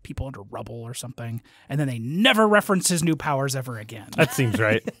 like people under rubble or something. And then they never referenced his new powers ever again. That seems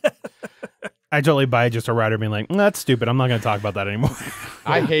right. I totally buy just a writer being like, that's stupid. I'm not going to talk about that anymore.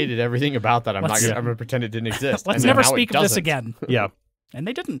 I hated everything about that. I'm going to pretend it didn't exist. Let's never speak of this again. Yeah. And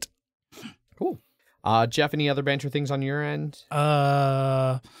they didn't. Cool. Jeff, any other banter things on your end?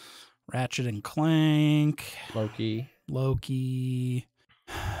 Ratchet and Clank. Loki.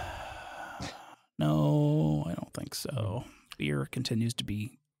 No, I don't think so. Beer continues to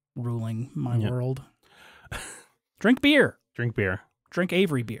be ruling my world. Drink beer. Drink beer. Drink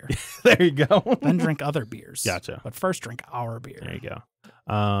Avery beer. There you go. Then drink other beers. Gotcha. But first drink our beer. There you go.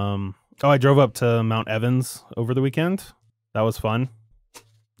 I drove up to Mount Evans over the weekend. That was fun.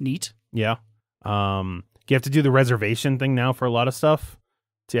 Neat. Yeah. You have to do the reservation thing now for a lot of stuff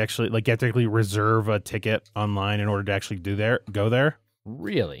to actually you have to actually reserve a ticket online in order to actually go there.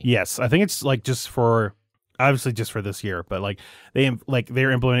 Really? Yes. I think it's like obviously just for this year, but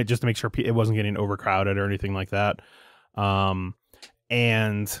they're implementing it just to make sure it wasn't getting overcrowded or anything like that.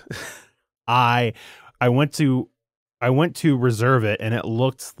 And I went to reserve it, and it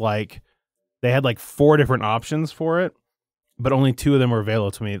looked like they had 4 different options for it, but only 2 of them were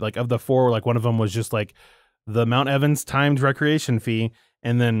available to me. Like of the 4, one of them was just the Mount Evans timed recreation fee,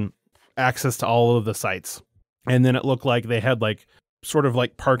 and then access to all of the sites. And then it looked like they had sort of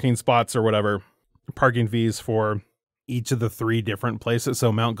parking spots or whatever, parking fees for each of the 3 different places.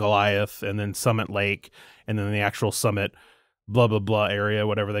 So Mount Goliath, and then Summit Lake, and then the actual Summit blah blah blah area,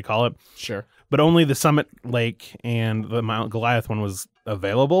 whatever they call it. Sure. But only the Summit Lake and the Mount Goliath one was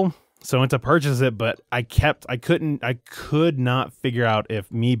available. So I went to purchase it, but I could not figure out if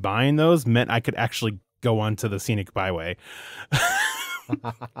me buying those meant I could actually go onto the scenic byway.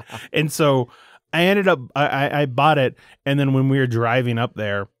 And so I ended up I bought it, and then when we were driving up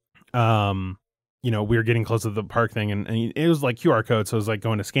there, we were getting close to the park thing, and it was QR code, so I was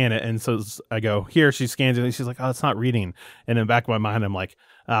going to scan it, and so I go, here, she scans it, and she's like, oh, it's not reading. And in the back of my mind, I'm like,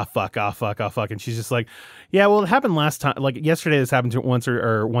 fuck, and she's just like, yeah, well, it happened last time, yesterday this happened to once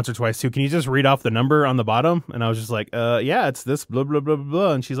or twice too, can you just read off the number on the bottom? And I was just like, yeah, it's this blah blah blah blah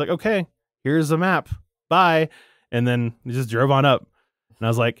blah. And she's like, okay, here's the map, bye. And then we just drove on up, and I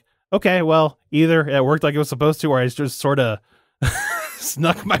was like, okay, well, either it worked like it was supposed to, or I just sort of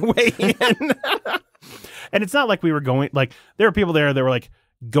snuck my way in. And it's not like we were going, there were people there that were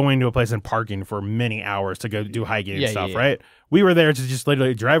going to a place and parking for many hours to go do hiking and stuff, right? We were there to just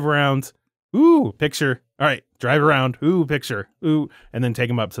literally drive around, ooh, picture, all right, drive around, ooh, picture, ooh, and then take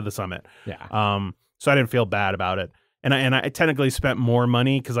them up to the summit. Yeah. So I didn't feel bad about it. And I technically spent more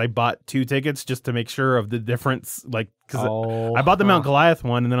money because I bought 2 tickets just to make sure of the difference, because I bought the Mount Goliath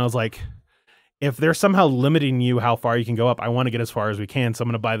one, and then I was like, if they're somehow limiting you how far you can go up, I want to get as far as we can, so I'm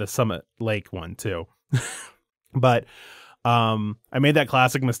going to buy the Summit Lake one too. But I made that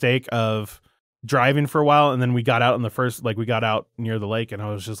classic mistake of driving for a while, and then we got out in the first, we got out near the lake, and I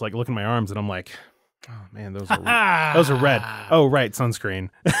was just looking at my arms, and I'm like, oh man, those are red. Oh right, sunscreen.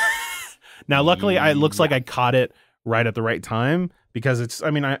 Now luckily it looks like I caught it right at the right time, because it's,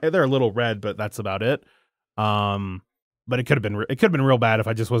 they're a little red, but that's about it. But but it could have been real bad if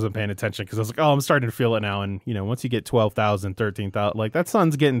I just wasn't paying attention, because I was like, oh, I'm starting to feel it now. And once you get 12,000, 13,000, like that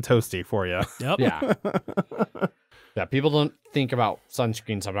sun's getting toasty for you. Yep. Yeah. Yeah, people don't think about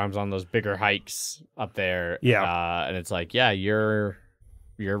sunscreen sometimes on those bigger hikes up there. Yeah. And it's like, yeah, you're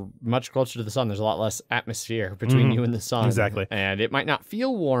much closer to the sun. There's a lot less atmosphere between you and the sun. Exactly. And it might not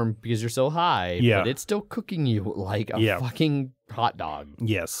feel warm because you're so high, but it's still cooking you like a fucking hot dog.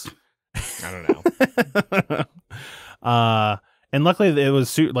 Yes. I don't know. And luckily it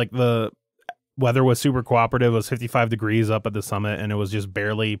was the weather was super cooperative. It was 55 degrees up at the summit, and it was just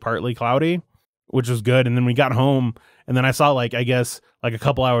barely partly cloudy, which was good. And then we got home, and then I saw I guess a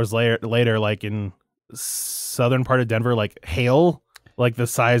couple hours later, like in southern part of Denver, like hail, like the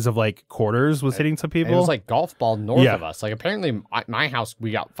size of like quarters was hitting some people. It was like golf ball north of us. Like apparently my house,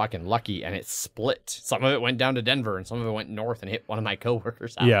 we got fucking lucky and it split. Some of it went down to Denver and some of it went north and hit one of my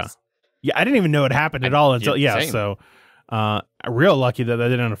coworkers' house. Yeah, I didn't even know it happened at all until same. So real lucky that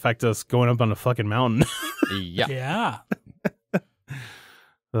didn't affect us going up on a fucking mountain. Yeah.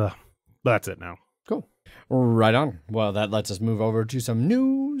 That's it now. Cool. Right on. Well, that lets us move over to some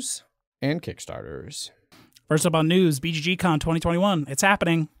news and Kickstarters. First up on news, BGGcon 2021. It's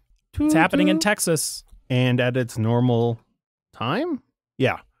happening. It's happening in Texas. And at its normal time?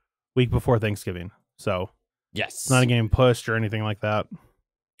 Yeah. Week before Thanksgiving. So Yes. it's not getting pushed or anything like that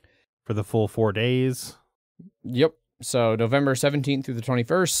for the full 4 days. Yep. So November 17th through the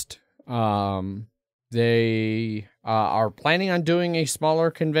 21st. They are planning on doing a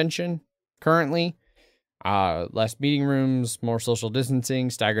smaller convention currently. Less meeting rooms, more social distancing,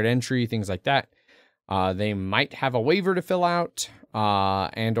 staggered entry, things like that. They might have a waiver to fill out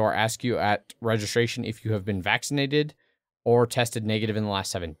and or ask you at registration if you have been vaccinated or tested negative in the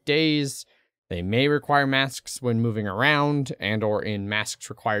last 7 days. They may require masks when moving around and or in masks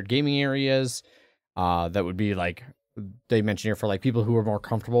required gaming areas. That would be like, they mention here for like people who are more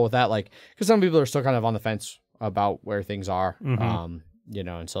comfortable with that. Like, because some people are still kind of on the fence about where things are,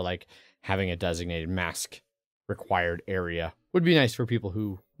 and so like having a designated mask required area would be nice for people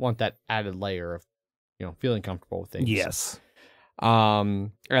who want that added layer of, feeling comfortable with things. Yes.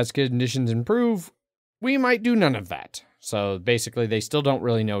 As conditions improve, we might do none of that. So basically, they still don't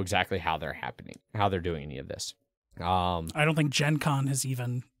really know exactly how they're doing any of this. I don't think Gen Con has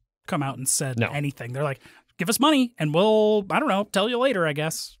even come out and said No. anything. They're like, give us money and we'll, I don't know, tell you later, I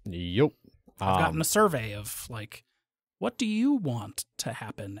guess. Yep. I've gotten a survey of like, what do you want to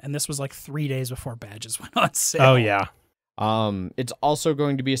happen? And this was like 3 days before badges went on sale. Oh, yeah. It's also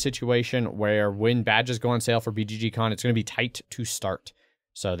going to be a situation where when badges go on sale for BGGcon, it's going to be tight to start.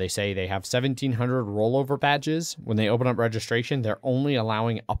 So they say they have 1,700 rollover badges. When they open up registration, they're only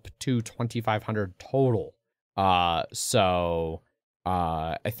allowing up to 2,500 total. So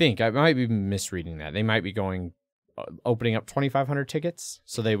I think I might be misreading that. They might be opening up 2,500 tickets.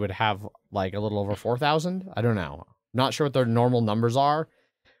 So they would have like a little over 4,000. I don't know. Not sure what their normal numbers are,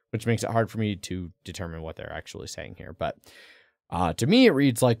 which makes it hard for me to determine what they're actually saying here. But to me, it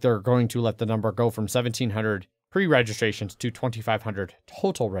reads like they're going to let the number go from 1,700 pre-registrations to 2,500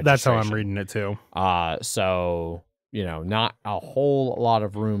 total registration. That's how I'm reading it too. So, not a whole lot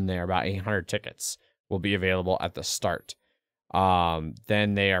of room there. About 800 tickets will be available at the start.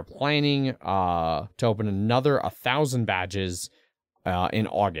 Then they are planning to open another 1,000 badges in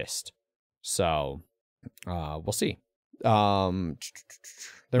August. So we'll see.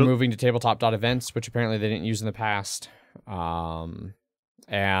 They're moving to tabletop.events, which apparently they didn't use in the past. And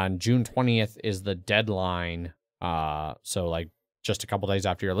June 20th is the deadline. So like just a couple days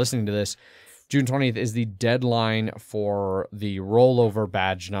after you're listening to this, June 20th is the deadline for the rollover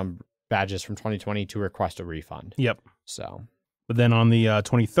badges from 2020 to request a refund. Yep. So, but then on the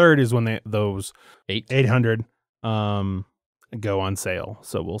 23rd is when those 800 go on sale.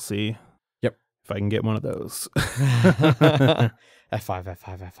 So we'll see. Yep. If I can get one of those. F5.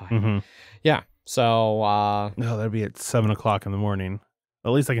 Mm-hmm. Yeah. So, no, that'd be at 7:00 in the morning.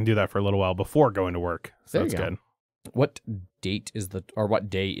 At least I can do that for a little while before going to work. So that's good. What day is the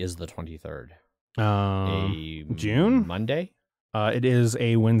 23rd? June? Monday? It is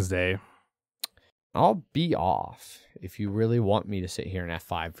a Wednesday. I'll be off if you really want me to sit here and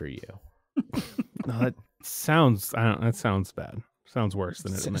F5 for you. No, that sounds bad. Sounds worse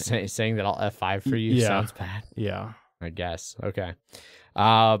than it. Saying that I'll F5 for you sounds bad. Yeah. I guess. Okay.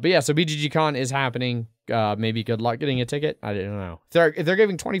 But yeah, so BGGcon is happening. Maybe good luck getting a ticket. I don't know. If they're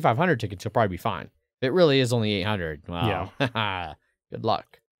giving 2,500 tickets, you'll probably be fine. If it really is only 800. Well, yeah. Good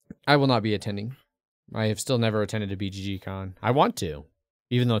luck. I will not be attending. I have still never attended a BGGcon. I want to,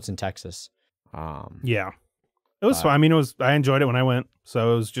 even though it's in Texas. Yeah. It was fun. I mean, I enjoyed it when I went.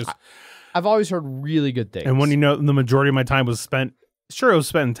 So it was just I've always heard really good things. And when the majority of my time was spent, sure, it was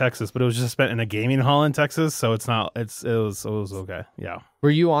spent in Texas, but it was just spent in a gaming hall in Texas, so it was okay. Yeah. Were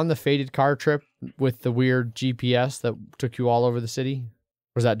you on the fated car trip with the weird GPS that took you all over the city?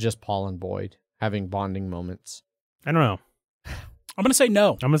 Or was that just Paul and Boyd having bonding moments? I don't know. I'm going to say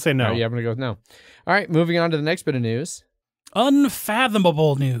no. I'm going to say no. Yeah, I'm going to go with no. All right, moving on to the next bit of news.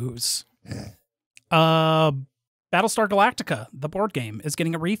 Unfathomable news. Battlestar Galactica, the board game, is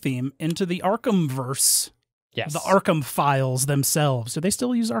getting a retheme into the Arkham-verse. Yes. The Arkham files themselves. Do they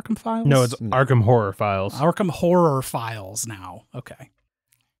still use Arkham files? No, it's Arkham Horror Files. Arkham Horror Files now. Okay.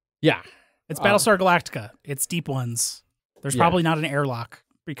 Yeah. It's Battlestar Galactica. It's Deep Ones. There's probably not an airlock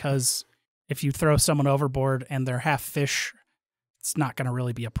because if you throw someone overboard and they're half fish, it's not going to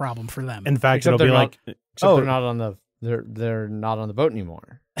really be a problem for them. In fact, Except it'll be like, they're not on the they're not on the boat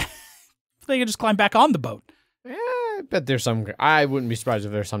anymore. They can just climb back on the boat. I bet there's some. I wouldn't be surprised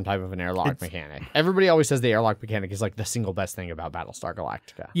if there's some type of an airlock mechanic. Everybody always says the airlock mechanic is like the single best thing about Battlestar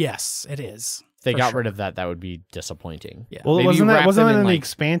Galactica. Yes, it is. If they got rid of that, that would be disappointing. Yeah. well, Maybe wasn't you that wrap wasn't them that in the like-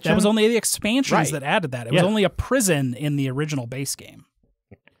 expansion? That was only the expansions Right. that added that. It was only a prison in the original base game.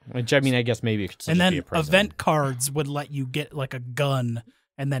 Which, I mean, I guess maybe it could still And just then be a prison. event cards would let you get like a gun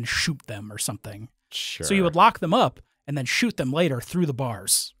and then shoot them or something. Sure. So you would lock them up and then shoot them later through the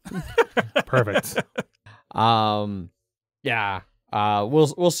bars. Perfect. Yeah.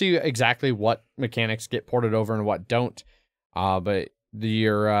 We'll see exactly what mechanics get ported over and what don't. But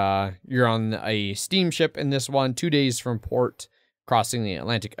you're on a steamship in this one, 2 days from port, crossing the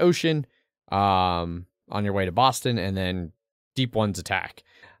Atlantic Ocean, on your way to Boston, and then Deep One's attack.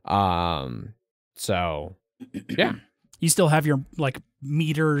 So yeah. You still have your like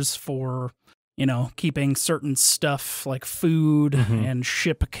meters for, keeping certain stuff like food and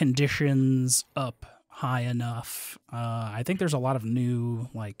ship conditions up high enough. I think there's a lot of new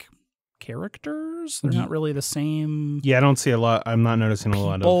like characters. They're not really the same Yeah, I don't see a lot. I'm not noticing a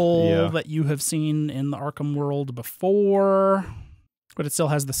lot people of. that you have seen in the Arkham world before, but it still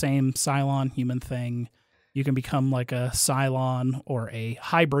has the same Cylon human thing. You can become like a Cylon or a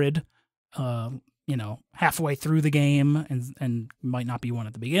hybrid, halfway through the game, and might not be one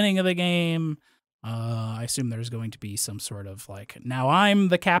at the beginning of the game. I assume there's going to be some sort of like, now I'm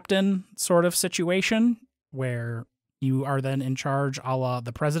the captain sort of situation where you are then in charge a la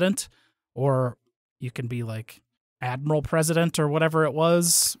the president, or you can be like Admiral President or whatever it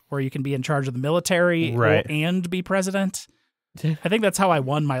was, where you can be in charge of the military Right. and be president. I think that's how I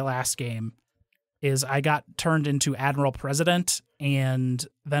won my last game, is I got turned into Admiral President, and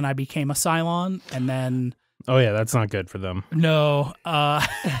then I became a Cylon, and then... Oh, yeah, that's not good for them. No.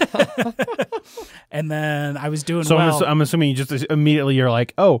 And then I was doing So well. I'm assuming you just immediately you're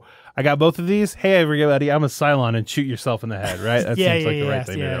like, oh, I got both of these. Hey, everybody, I'm a Cylon, and shoot yourself in the head, right? That seems like the right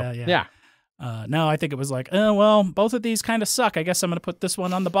thing to do. Yeah. No, I think it was like, oh, well, both of these kind of suck. I guess I'm going to put this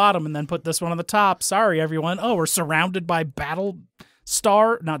one on the bottom and then put this one on the top. Sorry, everyone. Oh, we're surrounded by not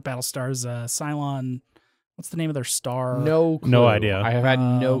Battlestars, Cylon. What's the name of their star? No clue. No idea. I have had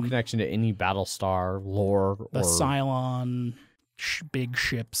no connection to any Battlestar lore. The or... Cylon big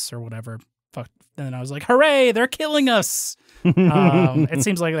ships or whatever. Fuck. And then I was like, hooray, they're killing us. It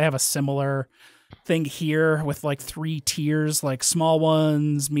seems like they have a similar thing here with like 3 tiers, like small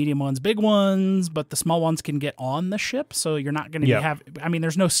ones, medium ones, big ones, but the small ones can get on the ship. So you're not going to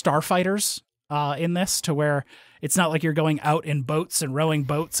there's no starfighters in this, to where it's not like you're going out in boats and rowing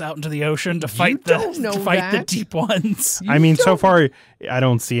boats out into the ocean to fight the deep ones. I mean, so far, I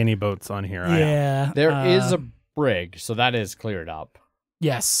don't see any boats on here. Yeah. There is a brig, so that is cleared up.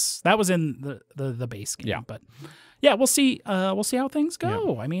 Yes, that was in the base game. Yeah. But yeah, we'll see. We'll see how things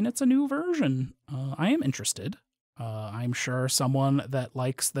go. I mean, it's a new version. I am interested. I'm sure someone that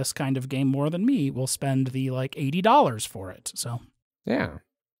likes this kind of game more than me will spend the like $80 for it. So Yeah,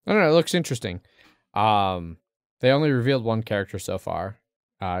 I don't know. It looks interesting. They only revealed one character so far,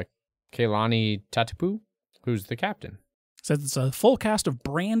 Kailani Tatupu, who's the captain. So it's a full cast of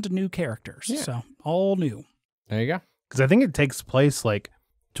brand new characters. Yeah. So all new. There you go. Because I think it takes place like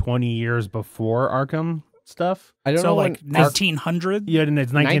 20 years before Arkham stuff. I don't So know like when 1900. Yeah, and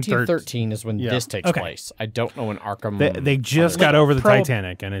it's 1913 is when this takes Okay. place. I don't know when Arkham. They just got over the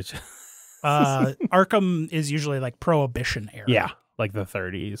Titanic, and it's Arkham is usually like Prohibition era. like the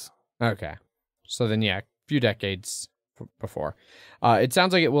 30s. Okay, so then a few decades before. It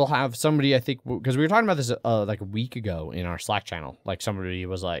sounds like it will have somebody. I think because we were talking about this like a week ago in our Slack channel. Like somebody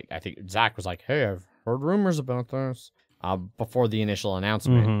was like, I think Zach was like, "Hey, I've heard rumors about this." Before the initial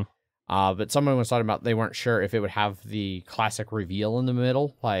announcement. But someone was talking about they weren't sure if it would have the classic reveal in the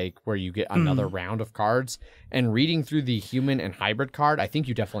middle, like where you get another round of cards. And reading through the human and hybrid card, I think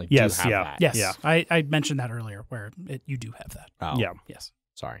you definitely do have that. Yes, Yeah. I mentioned that earlier, where you do have that. Oh, Yeah. Yes.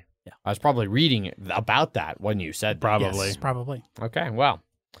 sorry. Yeah. I was probably reading about that when you said that. Probably. Yes, probably. Okay, well.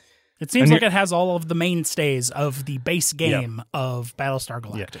 It seems like it has all of the mainstays of the base game of Battlestar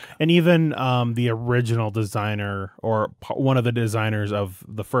Galactica. Yeah. And even the original designer or one of the designers of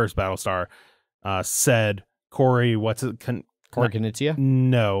the first Battlestar said, Corey, Corey Knizia?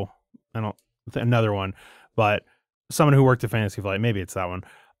 No, I don't. Another one, but someone who worked at Fantasy Flight. Maybe it's that one.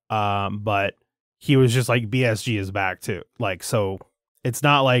 But he was just like, BSG is back too. Like, so it's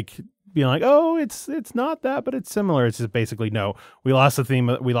not like being like, oh, it's not that, but it's similar. It's just basically, no, we lost the theme.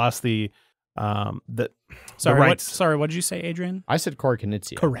 We lost the rights. Sorry, what did you say, Adrian? I said Corey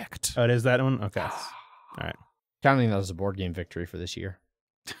Knizia. Correct. Oh, it is that one? Okay. All right. Counting that as a board game victory for this year.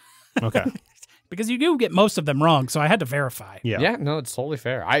 Okay. Because you do get most of them wrong, so I had to verify. Yeah, no, it's totally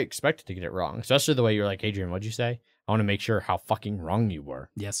fair. I expected to get it wrong, especially the way you're like, Adrian, what'd you say? I want to make sure how fucking wrong you were.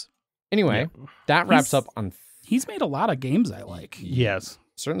 Yes. Anyway, that wraps up on... He's made a lot of games I like. Yes.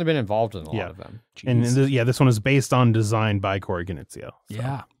 Certainly been involved in a lot of them. And this one is based on design by Corey Knizia. So.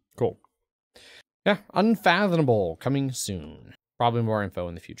 Yeah. Cool. Yeah, Unfathomable coming soon. Probably more info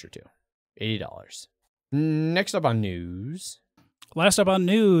in the future too. $80. Next up on news. Last up on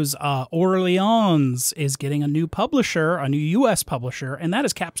news, Orleans is getting a new publisher, a new U.S. publisher, and that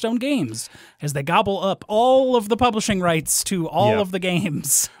is Capstone Games, as they gobble up all of the publishing rights to all of the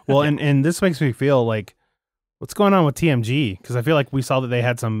games. Well, and this makes me feel like, what's going on with TMG? Because I feel like we saw that they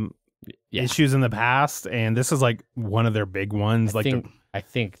had some issues in the past, and this is like one of their big ones. I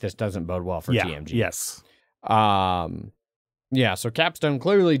think this doesn't bode well for TMG. Yes. Yeah, so Capstone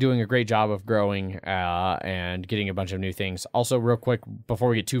clearly doing a great job of growing and getting a bunch of new things. Also, real quick, before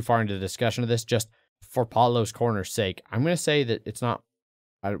we get too far into the discussion of this, just for Paulo's Corner's sake, I'm going to say that it's not...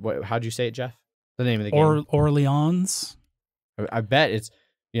 how'd you say it, Jeff? The name of the game? Orleans. I bet it's,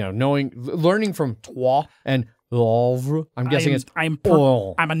 learning from Trois and Louvre. I'm guessing I'm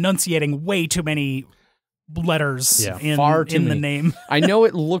enunciating way too many letters in the name. I know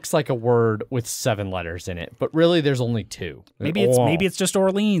it looks like a word with 7 letters in it, but really there's only 2. Maybe it's just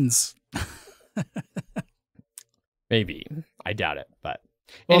Orleans. Maybe. I doubt it, but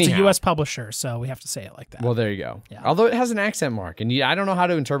well, it's a U.S. publisher, so we have to say it like that. Well, there you go. Yeah. Although it has an accent mark, and I don't know how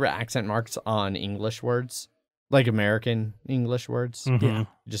to interpret accent marks on English words, like American English words. Mm-hmm. Yeah.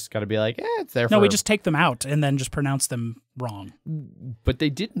 You just got to be like, it's there for... No, we just take them out and then just pronounce them wrong. But they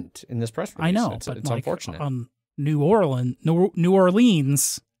didn't in this press release. I know, it's but unfortunate. On New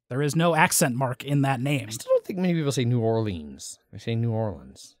Orleans, there is no accent mark in that name. I still don't think many people say New Orleans. They say New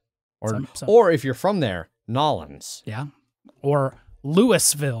Orleans. Or if you're from there, Nolans. Yeah. Or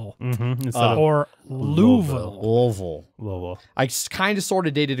Louisville. Mm-hmm. Or Louisville. I kind of sort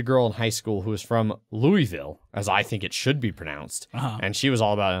of dated a girl in high school who was from Louisville, as I think it should be pronounced. And she was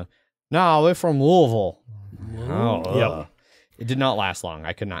all about, no, we're from Louisville. It did not last long.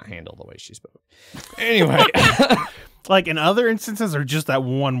 I could not handle the way she spoke. Anyway. Like in other instances or just that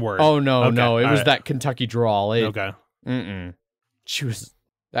one word? Oh, no. It was that Kentucky drawl. Okay. She was...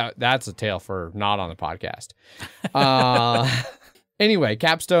 That's a tale for not on the podcast. Anyway,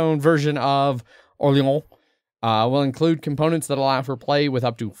 Capstone version of Orleans will include components that allow for play with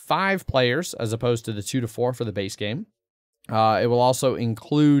up to 5 players as opposed to the 2 to 4 for the base game. It will also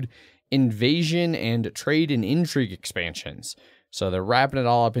include invasion and trade and intrigue expansions. So they're wrapping it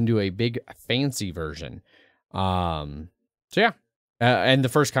all up into a big fancy version. And the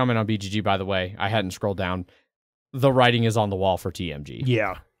first comment on BGG, by the way, I hadn't scrolled down. The writing is on the wall for TMG.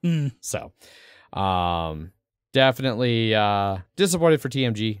 Yeah. So, definitely disappointed for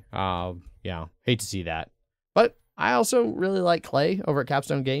TMG. Hate to see that. But I also really like Clay over at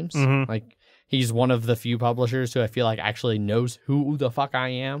Capstone Games. Mm-hmm. Like, he's one of the few publishers who I feel like actually knows who the fuck I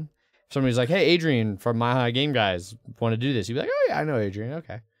am. If somebody's like, hey, Adrian from My Game Guys want to do this, you'd be like, oh, yeah, I know Adrian.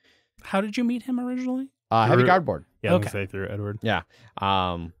 Okay. How did you meet him originally? Heavy Cardboard. Yeah, okay. Say through Edward. Yeah.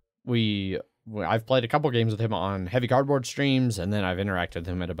 I've played a couple games with him on Heavy Cardboard streams, and then I've interacted with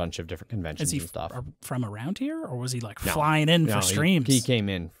him at a bunch of different conventions and stuff. From around here, or was he flying in for streams? He came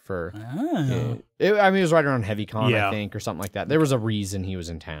in for... it was right around HeavyCon, I think, or something like that. There was a reason he was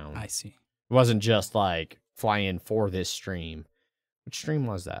in town. I see. It wasn't just fly in for this stream. Which stream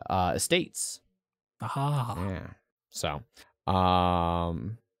was that? Estates. Aha. Yeah. So,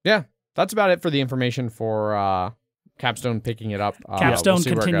 that's about it for the information for... Capstone picking it up. Capstone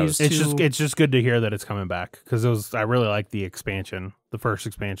continues to... It's just good to hear that it's coming back because I really like the expansion, the first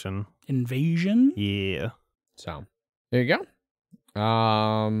expansion. Invasion? Yeah. So there you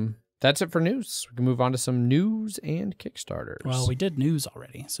go. that's it for news. We can move on to some news and Kickstarters. Well, we did news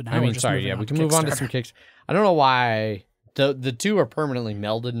already, so now I we're mean, just sorry, moving yeah, on we to can move on to Kickstarter. some kicks. I don't know why the two are permanently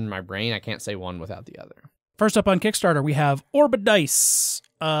melded in my brain. I can't say one without the other. First up on Kickstarter, we have Orbidice,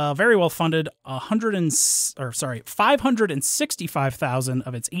 very well funded, 565,000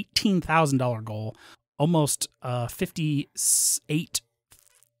 of its $18,000 goal, almost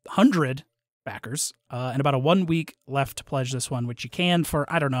 5,800 backers, and about a 1 week left to pledge this one, which you can for,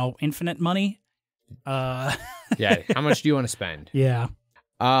 I don't know, infinite money. Yeah, how much do you want to spend? Yeah.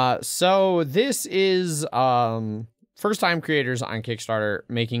 So this is first-time creators on Kickstarter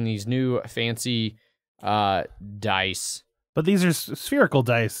making these new fancy dice. But these are spherical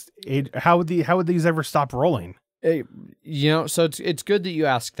dice. How would these ever stop rolling? So it's good that you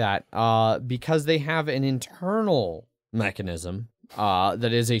ask that because they have an internal mechanism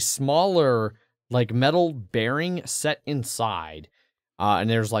that is a smaller like metal bearing set inside, and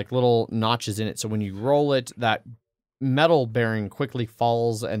there's like little notches in it. So when you roll it, that metal bearing quickly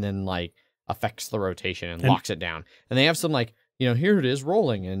falls and then like affects the rotation and locks it down. And they have some like, here it is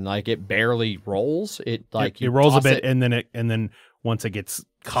rolling, and like it barely rolls. It like it rolls a bit, and then once it gets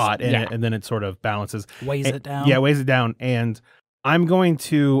caught in it, and then it sort of balances, weighs it down. Yeah, weighs it down. And I'm going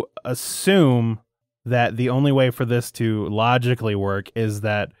to assume that the only way for this to logically work is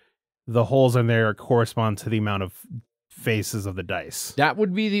that the holes in there correspond to the amount of faces of the dice. That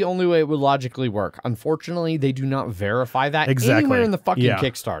would be the only way it would logically work. Unfortunately, they do not verify that exactly anywhere in the fucking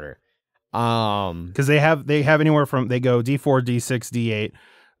Kickstarter. Because they have anywhere from, they go D4, D6, D8,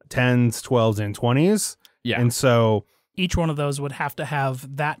 10s, 12s, and 20s. Yeah. And so each one of those would have to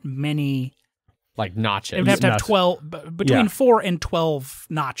have that many, like, notches. It would have to have 12, between 4 and 12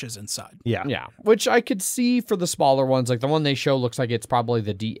 notches inside. Yeah. Yeah. Which I could see for the smaller ones. Like the one they show looks like it's probably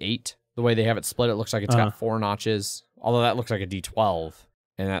the D8. The way they have it split, it looks like it's got 4 notches. Although that looks like a D12.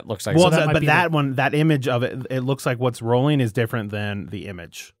 And that looks like... Well, so that image of it, it looks like what's rolling is different than the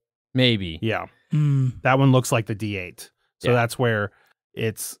image. Maybe. Yeah. That one looks like the D8. So that's where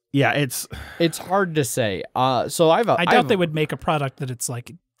it's hard to say. So I doubt they would make a product that it's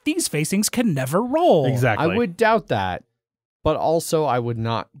like, these facings can never roll. Exactly. I would doubt that. But also I would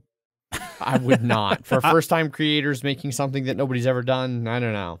not. For first-time creators making something that nobody's ever done, I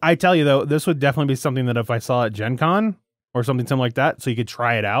don't know. I tell you, though, this would definitely be something that if I saw at Gen Con or something like that, so you could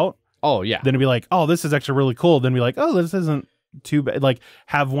try it out. Oh, yeah. Then it'd be like, oh, this is actually really cool. Then be like, oh, this isn't too bad. Like,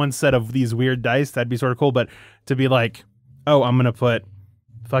 have one set of these weird dice, that'd be sort of cool. But to be like, oh, I'm going to put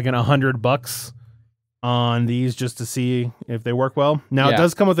fucking $100 on these just to see if they work well. Now, it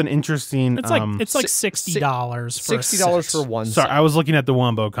does come with an interesting... It's like $60 for $60 for one Sorry, set. I was looking at the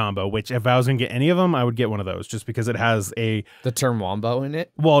Wombo combo, which if I was going to get any of them, I would get one of those just because it has the term Wombo in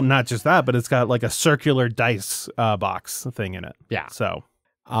it? Well, not just that, but it's got like a circular dice box thing in it. Yeah. So...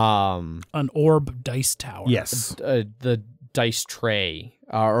 an orb dice tower. Yes. The dice tray.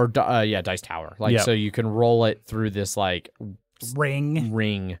 Dice tower. Like, so you can roll it through this like...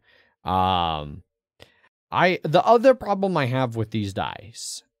 Ring. The other problem I have with these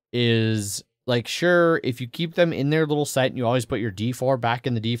dice is, like, sure, if you keep them in their little set and you always put your D4 back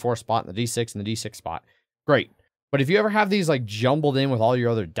in the D4 spot and the D6 in the D6 spot, great. But if you ever have these, like, jumbled in with all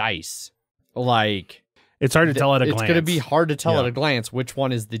your other dice, like... It's hard to tell at a glance. It's going to be hard to tell at a glance which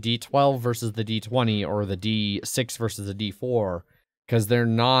one is the D12 versus the D20 or the D6 versus the D4, because they're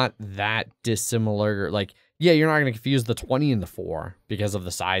not that dissimilar. Like... Yeah, you're not going to confuse the 20 and the 4 because of the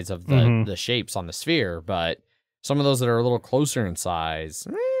size of the shapes on the sphere, but some of those that are a little closer in size,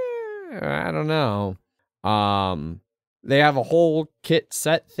 I don't know. They have a whole kit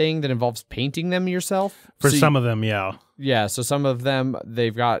set thing that involves painting them yourself. For some of them, yeah. Yeah, so some of them,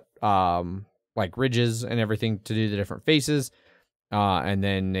 they've got like ridges and everything to do the different faces, and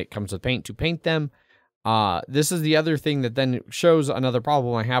then it comes with paint to paint them. This is the other thing that then shows another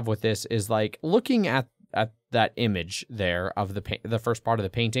problem I have with this is like looking at that image there of the first part of the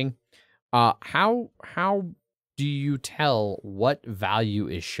painting. How do you tell what value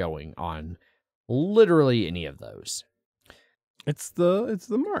is showing on literally any of those? It's the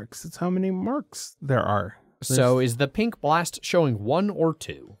marks. It's how many marks there are. So is the pink blast showing 1 or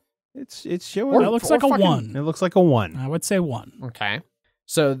 2? It's showing. It looks like a 1. It looks like a 1. I would say 1. Okay.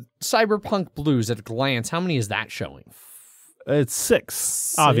 So cyberpunk blues at a glance, how many is that showing? It's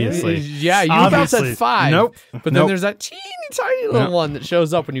 6, obviously. Yeah, you about said 5. Nope. But then there's that teeny tiny little one that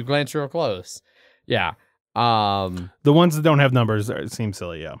shows up when you glance real close. Yeah. The ones that don't have numbers seem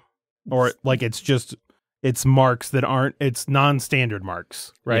silly, yeah. Or like it's marks that aren't, it's non-standard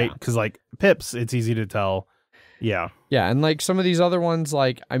marks, right? Because like pips, it's easy to tell. Yeah. Yeah, and like some of these other ones,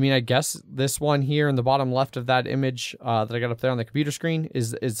 like, I mean, I guess this one here in the bottom left of that image that I got up there on the computer screen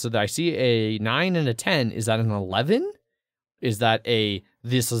is so that I see a 9 and a 10. Is that an 11? Is that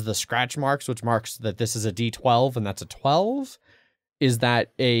this is the scratch marks, which marks that this is a D12 and that's a 12? Is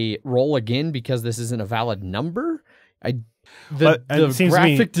that a roll again because this isn't a valid number? The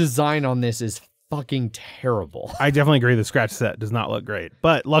graphic design on this is fucking terrible. I definitely agree the scratch set does not look great.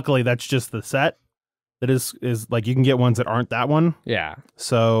 But luckily that's just the set. That is like you can get ones that aren't that one. Yeah.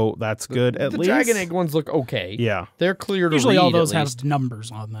 So that's good at least. The Dragon Egg ones look okay. Yeah. They're clear to Usually read, all those at least. have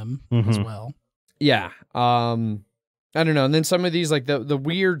numbers on them as well. Yeah. I don't know. And then some of these, like the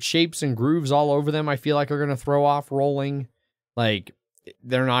weird shapes and grooves all over them, I feel like are going to throw off rolling. Like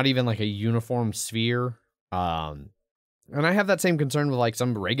they're not even like a uniform sphere. And I have that same concern with like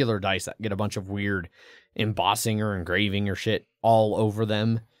some regular dice that get a bunch of weird embossing or engraving or shit all over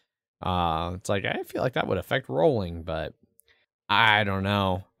them. It's like, I feel like that would affect rolling, but I don't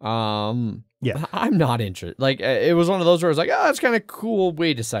know. Yeah, I'm not interested. Like, it was one of those where I was like, oh, that's kind of cool.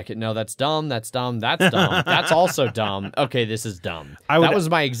 Wait a second. No, that's dumb. That's dumb. That's dumb. That's also dumb. Okay, this is dumb. That was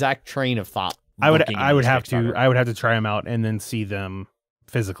my exact train of thought. I would have to try them out and then see them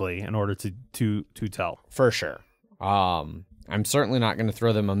physically in order to tell. For sure. I'm certainly not going to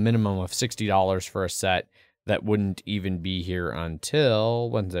throw them a minimum of $60 for a set that wouldn't even be here until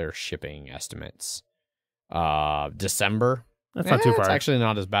when's their shipping estimates? December. That's not too far. It's actually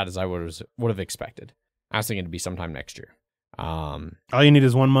not as bad as I would have expected. I was thinking it'd be sometime next year. All you need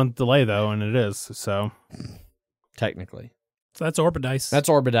is 1 month delay though, and it is, so technically. So that's Orbidice. That's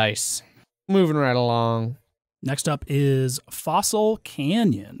Orbidice. Moving right along. Next up is Fossil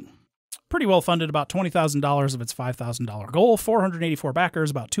Canyon. Pretty well funded, about $20,000 of its $5,000 goal. 484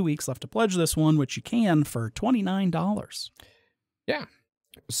 backers, about 2 weeks left to pledge this one, which you can for $29. Yeah.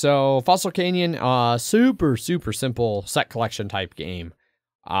 So Fossil Canyon, super, super simple set collection type game.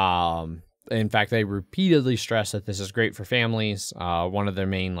 In fact, they repeatedly stress that this is great for families. One of their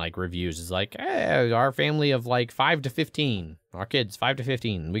main like reviews is like, hey, our family of like 5 to 15, our kids 5 to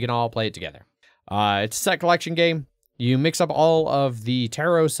 15, we can all play it together. It's a set collection game. You mix up all of the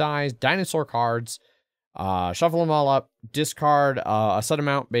tarot-sized dinosaur cards, shuffle them all up, discard a set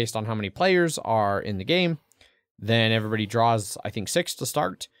amount based on how many players are in the game. Then everybody draws, I think, 6 to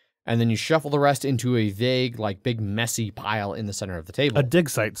start. And then you shuffle the rest into a vague, like, big, messy pile in the center of the table. A dig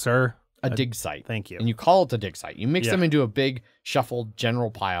site, sir. A dig site. Thank you. And you call it the dig site. You mix them into a big, shuffled, general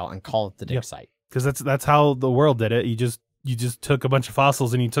pile and call it the dig site. Because that's how the world did it. You just took a bunch of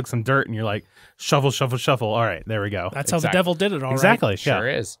fossils and you took some dirt and you're like, shuffle, shuffle, shuffle. All right, there we go. That's how the devil did it, all exactly. right. Sure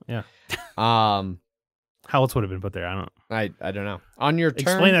is. Yeah. How else would have been put there? I don't know. On your turn,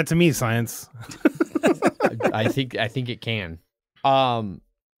 explain that to me, science. I think it can. On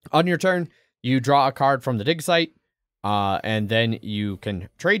your turn, you draw a card from the dig site, and then you can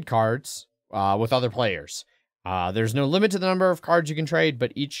trade cards with other players. There's no limit to the number of cards you can trade,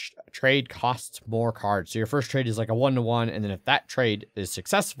 but each trade costs more cards. So your first trade is like a 1-to-1, and then if that trade is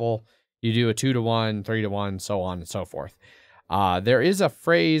successful, you do a 2-to-1, 3-to-1, so on and so forth. There is a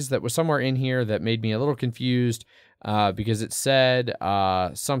phrase that was somewhere in here that made me a little confused because it said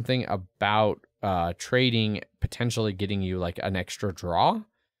something about trading potentially getting you like an extra draw,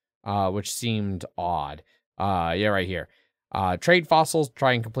 which seemed odd. Yeah, right here. Trade fossils,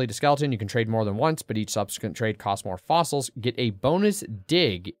 try and complete a skeleton. You can trade more than once, but each subsequent trade costs more fossils. Get a bonus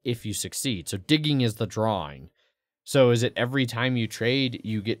dig if you succeed. So digging is the drawing. So is it every time you trade,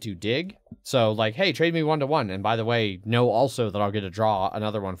 you get to dig? So like, hey, trade me 1-to-1. And by the way, know also that I'll get to draw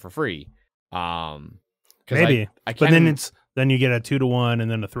another one for free. Maybe. But then you get a 2-to-1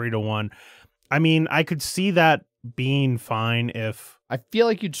 and then a 3-to-1. I mean, I could see that being fine if... I feel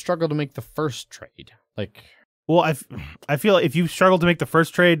like you'd struggle to make the first trade. Like... Well, I feel if you struggle to make the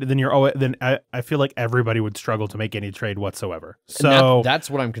first trade, then I feel like everybody would struggle to make any trade whatsoever. So that's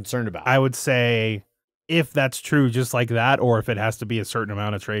what I'm concerned about. I would say if that's true, just like that, or if it has to be a certain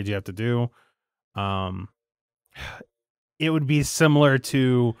amount of trades you have to do, it would be similar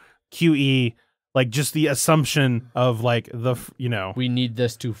to QE, like just the assumption of like we need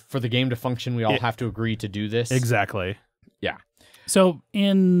this for the game to function. We all have to agree to do this. Exactly. Yeah. So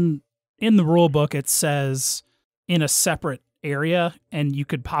in the rule book, it says in a separate area, and you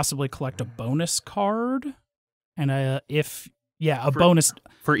could possibly collect a bonus card. And bonus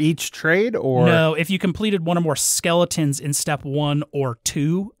for each trade, or no, if you completed one or more skeletons in step 1 or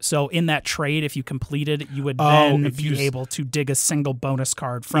 2. So in that trade, if you completed, you would then be able to dig a single bonus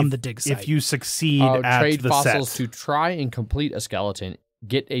card from the dig site. If you succeed at trade the fossils set. to try and complete a skeleton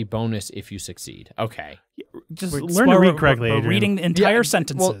get a bonus if you succeed. Okay. Just learn to read correctly, We're Adrian. reading entire Well,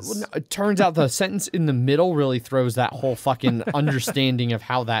 sentences. no, it turns out the sentence in the middle really throws that whole fucking understanding of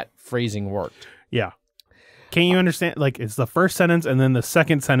how that phrasing worked. Yeah. Can you understand? Like, it's the first sentence and then the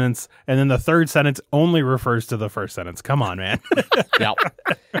second sentence, and then the third sentence only refers to the first sentence. Come on, man.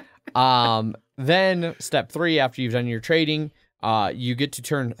 Yep. Then step 3, after you've done your trading, you get to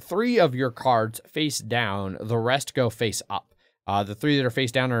turn 3 of your cards face down. The rest go face up. The 3 that are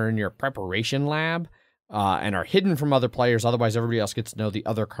face down are in your preparation lab and are hidden from other players. Otherwise, everybody else gets to know the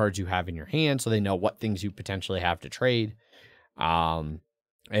other cards you have in your hand, so they know what things you potentially have to trade.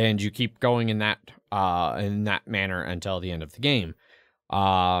 And you keep going in that manner until the end of the game.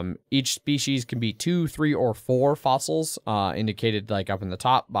 Each species can be 2, 3, or 4 fossils, indicated like up in the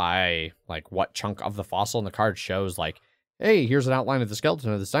top by like what chunk of the fossil, and the card shows like, hey, here's an outline of the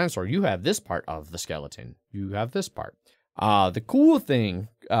skeleton of this dinosaur. You have this part of the skeleton. You have this part. The coolest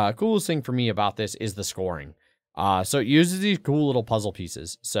thing for me about this is the scoring. So it uses these cool little puzzle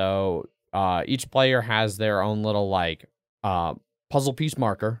pieces. So each player has their own little like puzzle piece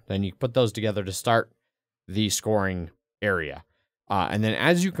marker. Then you put those together to start the scoring area. And then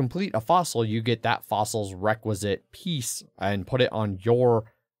as you complete a fossil, you get that fossil's requisite piece and put it on your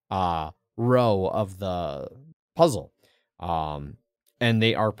row of the puzzle. And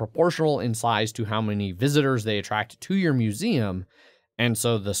they are proportional in size to how many visitors they attract to your museum. And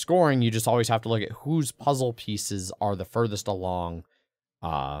so the scoring, you just always have to look at whose puzzle pieces are the furthest along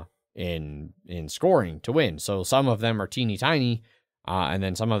in scoring to win. So some of them are teeny tiny, and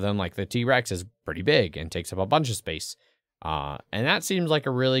then some of them, like the T-Rex, is pretty big and takes up a bunch of space. And that seems like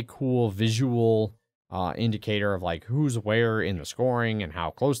a really cool visual indicator of like who's where in the scoring and how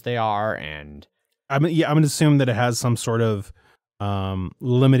close they are. And I'm going to assume that it has some sort of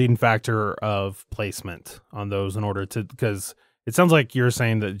limiting factor of placement on those in order to, because it sounds like you're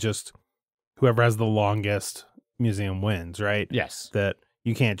saying that just whoever has the longest museum wins, right? yes. That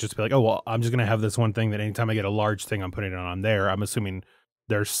you can't just be like, oh, well, I'm just going to have this one thing that anytime I get a large thing, I'm putting it on there. I'm assuming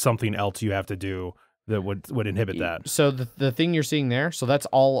there's something else you have to do that would inhibit that. So the thing you're seeing there, so that's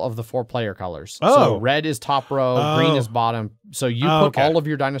all of the 4 player colors. Oh. So red is top row, green is bottom. So you put all of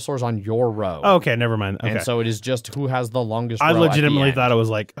your dinosaurs on your row. Okay, never mind. Okay. And so it is just who has the longest row. I legitimately at the thought it was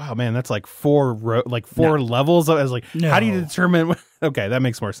like, oh man, that's like 4 levels. I was like, how do you determine? Okay, that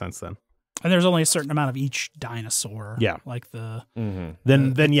makes more sense then. And there's only a certain amount of each dinosaur. Yeah. Like the... Mm-hmm.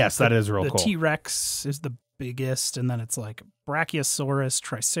 Then yes, that is real the cool. The T-Rex is the biggest, and then it's like Brachiosaurus,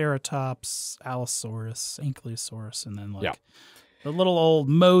 Triceratops, Allosaurus, Ankylosaurus, and then like the little old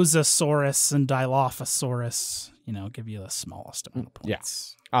Mosasaurus and Dilophosaurus, give you the smallest amount of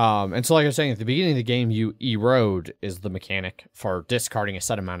points. Yeah. And so like I was saying, at the beginning of the game, you erode is the mechanic for discarding a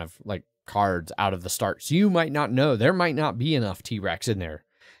set amount of like cards out of the start. So you might not know. There might not be enough T-Rex in there.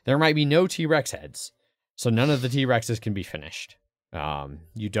 There might be no T-Rex heads. So none of the T-Rexes can be finished.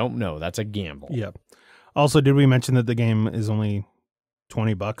 You don't know. That's a gamble. Yep. Also, did we mention that the game is only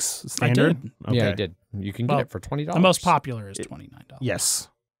 $20 standard? I did. Okay. Yeah, I did. You can get it for $20. The most popular is $29. Yes.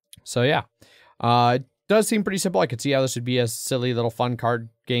 So yeah. It does seem pretty simple. I could see how this would be a silly little fun card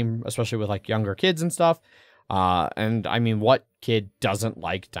game, especially with like younger kids and stuff. And I mean, what kid doesn't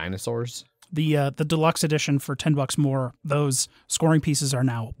like dinosaurs? The deluxe edition for $10 more, those scoring pieces are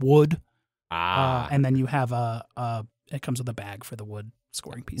now wood. And then you have it comes with a bag for the wood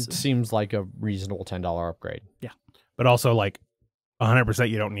scoring pieces. It seems like a reasonable $10 upgrade. Yeah. But also like 100%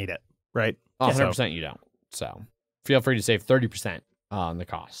 you don't need it, right? 100% you don't. So feel free to save 30% on the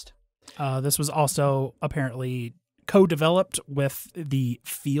cost. This was also apparently co-developed with the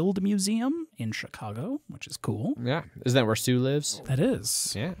Field Museum in Chicago, which is cool. Yeah. Isn't that where Sue lives? That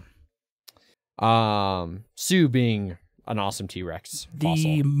is. Yeah. Sue being an awesome T-Rex fossil.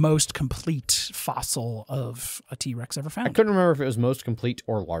 The most complete fossil of a T-Rex ever found. I couldn't remember if it was most complete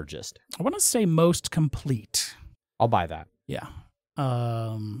or largest. I want to say most complete. I'll buy that. Yeah.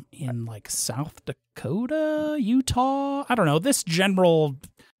 In like South Dakota, Utah, I don't know, this general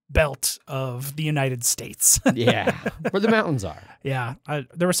belt of the United States. Yeah. Where the mountains are. Yeah.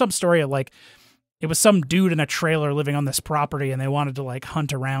 There was some story of like, it was some dude in a trailer living on this property and they wanted to like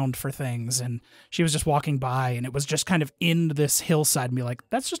hunt around for things. And she was just walking by and it was just kind of in this hillside and be like,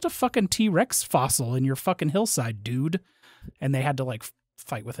 that's just a fucking T-Rex fossil in your fucking hillside, dude. And they had to like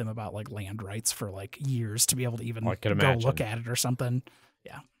fight with him about like land rights for like years to be able to even go look at it or something.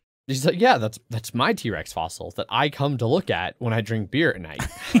 Yeah. He's like, yeah, that's my T-Rex fossil that I come to look at when I drink beer at night.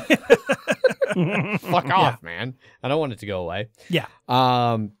 Fuck off, man. I don't want it to go away. Yeah.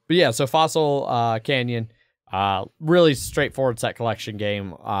 But yeah, so Fossil Canyon, really straightforward set collection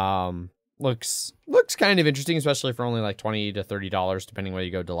game. looks kind of interesting, especially for only like $20 to $30, depending whether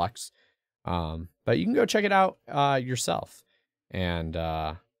you go deluxe. But you can go check it out yourself and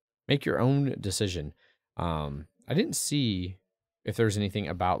make your own decision. I didn't see if there's anything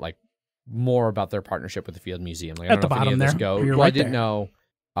about like more about their partnership with the Field Museum. Like, I don't know if any of this go. You're well, right I didn't there. know.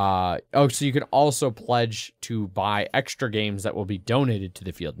 So you could also pledge to buy extra games that will be donated to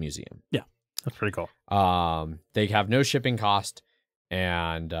the Field Museum. Yeah, that's pretty cool. They have no shipping cost,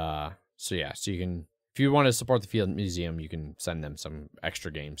 and so you can, if you want to support the Field Museum, you can send them some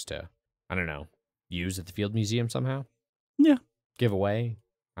extra games to, I don't know, use at the Field Museum somehow. Yeah, give away.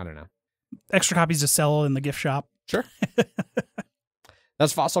 I don't know. Extra copies to sell in the gift shop. Sure.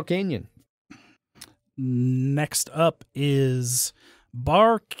 That's Fossil Canyon. Next up is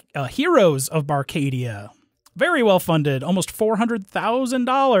Heroes of Barcadia. Very well funded, almost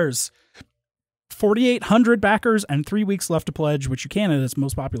 $400,000. 4,800 backers and 3 weeks left to pledge, which you can at its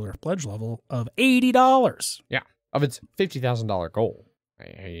most popular pledge level of $80. Yeah, of its $50,000 goal.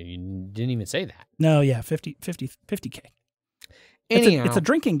 You didn't even say that. No, yeah, 50K. Anyhow, it's a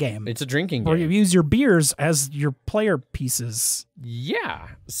drinking game. It's a drinking game. Where you use your beers as your player pieces. Yeah.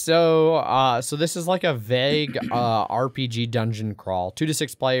 So this is like a vague RPG dungeon crawl. 2 to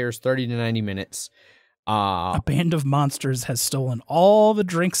 6 players, 30 to 90 minutes. A band of monsters has stolen all the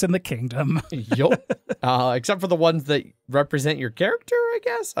drinks in the kingdom. Yup. Except for the ones that represent your character, I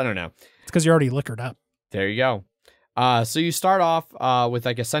guess. I don't know. It's because you're already liquored up. There you go. So you start off with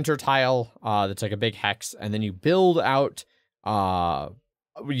like a center tile that's like a big hex, and then you build out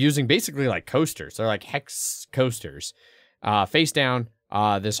using basically like coasters. They're like hex coasters. Face down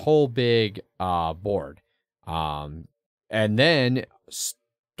this whole big board. And then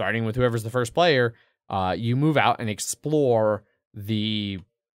starting with whoever's the first player, you move out and explore the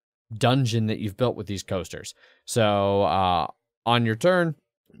dungeon that you've built with these coasters. So on your turn,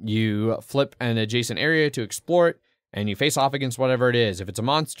 you flip an adjacent area to explore it, and you face off against whatever it is. If it's a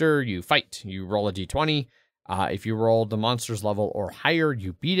monster, you fight. You roll a d20. If you roll the monster's level or higher,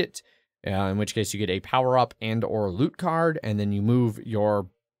 you beat it, in which case you get a power-up and or loot card, and then you move your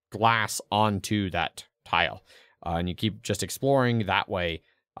glass onto that tile. And you keep just exploring that way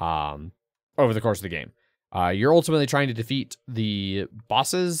over the course of the game. You're ultimately trying to defeat the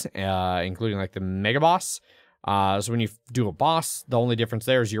bosses, including like the mega boss. So when you do a boss, the only difference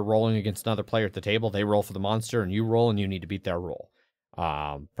there is you're rolling against another player at the table. They roll for the monster, and you roll, and you need to beat their roll.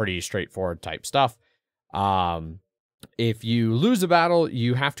 Pretty straightforward type stuff. If you lose a battle,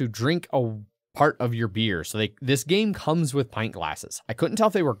 you have to drink a part of your beer. So this game comes with pint glasses. I couldn't tell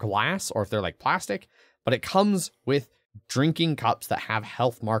if they were glass or if they're like plastic, but it comes with drinking cups that have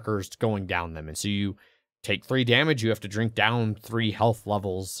health markers going down them. And so you take 3 damage, you have to drink down 3 health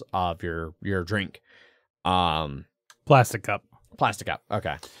levels of your drink. Plastic cup. Plastic cup.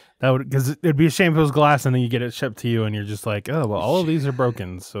 Okay. That would, because it'd be a shame if it was glass and then you get it shipped to you and you're just like, oh well, all of these are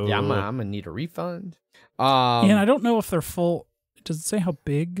broken. So yeah, I'm gonna need a refund. And I don't know if they're full. Does it say how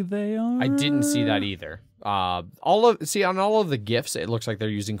big they are? I didn't see that either. On all of the gifts, it looks like they're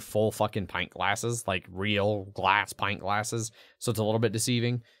using full fucking pint glasses, like real glass pint glasses. So it's a little bit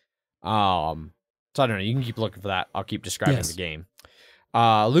deceiving. So I don't know. You can keep looking for that. I'll keep describing the game.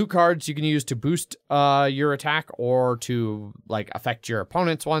 Loot cards you can use to boost your attack or to like affect your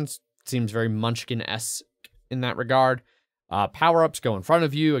opponent's ones. Seems very Munchkin-esque in that regard. Power-ups go in front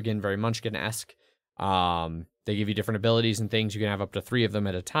of you. Again, very Munchkin-esque. They give you different abilities and things. You can have up to 3 of them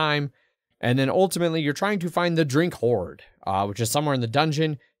at a time. And then ultimately, you're trying to find the Drink Horde, which is somewhere in the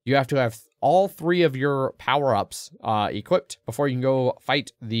dungeon. You have to have all 3 of your power-ups equipped before you can go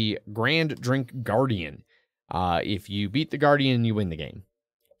fight the Grand Drink Guardian. If you beat the Guardian, you win the game.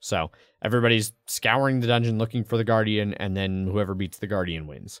 So everybody's scouring the dungeon looking for the Guardian, and then whoever beats the Guardian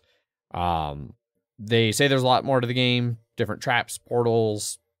wins. They say there's a lot more to the game. Different traps,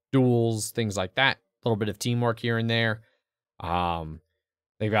 portals, duels, things like that. A little bit of teamwork here and there.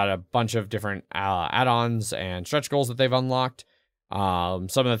 They've got a bunch of different add-ons and stretch goals that they've unlocked. Some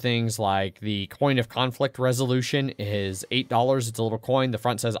of the things like the coin of conflict resolution is $8. It's a little coin. The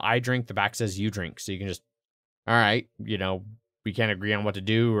front says I drink. The back says you drink. So you can just, all right, we can't agree on what to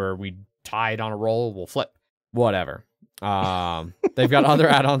do, or we tied on a roll, we'll flip. Whatever. They've got other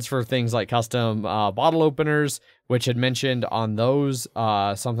add-ons for things like custom bottle openers, which had mentioned on those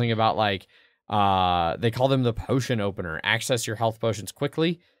something about like, they call them the potion opener. Access your health potions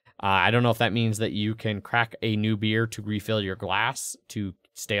quickly. I don't know if that means that you can crack a new beer to refill your glass to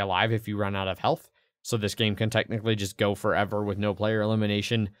stay alive if you run out of health. So this game can technically just go forever with no player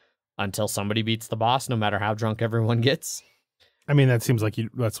elimination until somebody beats the boss, no matter how drunk everyone gets. I mean, that seems like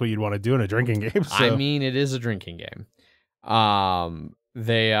that's what you'd want to do in a drinking game. So. I mean, it is a drinking game.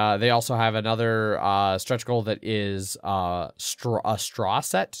 They also have another stretch goal that is a straw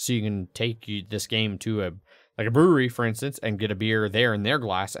set, so you can take this game to a brewery, for instance, and get a beer there in their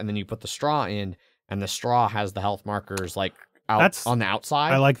glass, and then you put the straw in, and the straw has the health markers like on the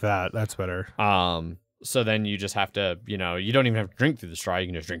outside. I like that. That's better. So then you just have to, you don't even have to drink through the straw. You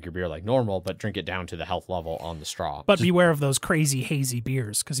can just drink your beer like normal, but drink it down to the health level on the straw. But beware of those crazy hazy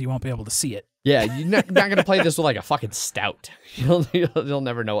beers because you won't be able to see it. Yeah, you're not going to play this with like a fucking stout. You'll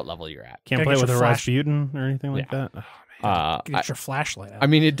never know what level you're at. Can't play with a Rasputin or anything like that. Oh, get your flashlight out. I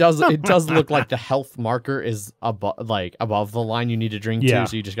mean, it does look like the health marker is above the line you need to drink to,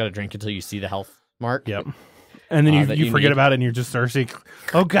 so you just got to drink until you see the health mark. Yep. And then you forget about it and you're just thirsty.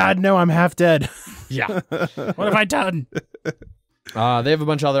 Oh, God, no, I'm half dead. Yeah. What have I done? They have a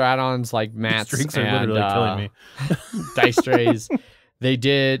bunch of other add-ons like mats drinks and are literally killing me. dice trays.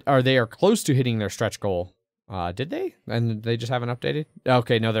 They are close to hitting their stretch goal. Did they? And they just haven't updated?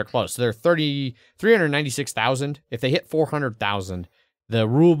 Okay, no, they're close. They're 396,000. If they hit 400,000, the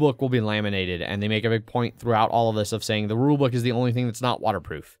rule book will be laminated, and they make a big point throughout all of this of saying the rule book is the only thing that's not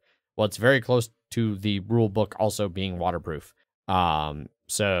waterproof. Well, it's very close to the rule book also being waterproof.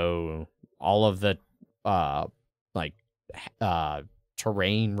 So all of the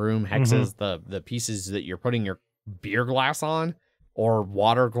terrain room hexes, the pieces that you're putting your beer glass on or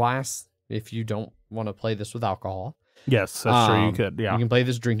water glass, if you don't want to play this with alcohol. Yes, that's true. You could. Yeah, you can play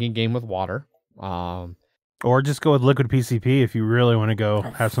this drinking game with water. Or just go with liquid PCP if you really want to go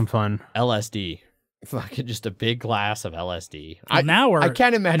have some fun. LSD. Fucking just a big glass of LSD. Well, I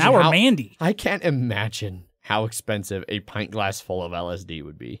can't imagine. Now we're Mandy. I can't imagine how expensive a pint glass full of LSD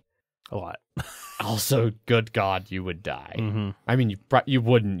would be. A lot. Also, good God, you would die. Mm-hmm. I mean, you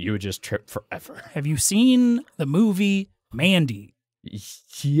wouldn't. You would just trip forever. Have you seen the movie Mandy?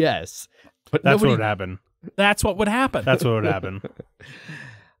 Yes, but that's what would happen. That's what would happen. That's what would happen.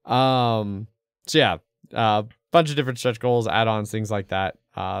 So yeah, bunch of different stretch goals, add-ons, things like that.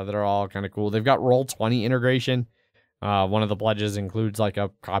 That are all kind of cool. They've got Roll20 integration. One of the pledges includes like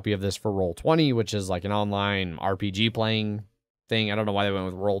a copy of this for Roll20, which is like an online RPG playing thing. I don't know why they went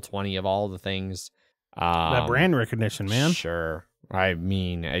with Roll20 of all the things. That brand recognition, man. Sure. I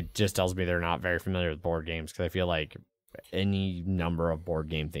mean, it just tells me they're not very familiar with board games because I feel like any number of board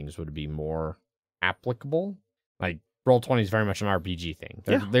game things would be more applicable. Like Roll20 is very much an RPG thing.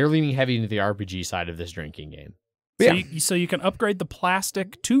 They're leaning heavy into the RPG side of this drinking game. So you can upgrade the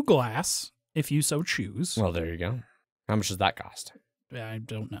plastic to glass if you so choose. Well, there you go. How much does that cost? I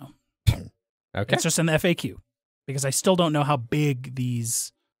don't know. Okay. It's just in the FAQ because I still don't know how big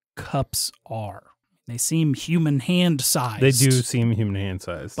these cups are. They seem human hand sized. They do seem human hand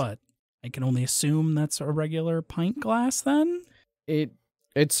sized. But I can only assume that's a regular pint glass then?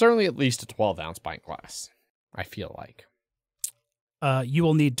 It's certainly at least a 12-ounce pint glass, I feel like. You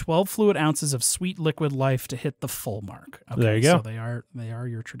will need 12 fluid ounces of sweet liquid life to hit the full mark. Okay, there you go. So they are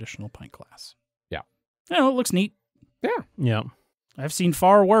your traditional pint glass. Yeah. Yeah, it looks neat. Yeah. Yeah. I've seen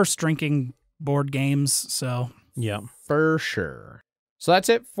far worse drinking board games, so. Yeah. For sure. So that's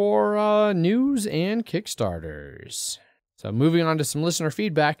it for news and Kickstarters. So moving on to some listener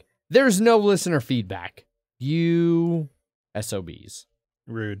feedback. There's no listener feedback. You SOBs.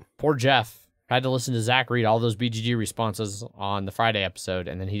 Rude. Poor Jeff. Had to listen to Zach read all those BGG responses on the Friday episode,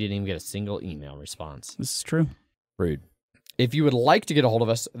 and then he didn't even get a single email response. This is true. Rude. If you would like to get a hold of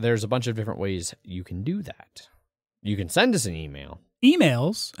us, there's a bunch of different ways you can do that. You can send us an email.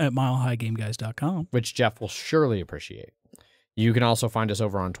 Emails at milehighgameguys.com. Which Jeff will surely appreciate. You can also find us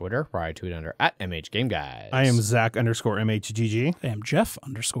over on Twitter, where I tweet under @MHGameGuys. I am Zach_MHGG. I am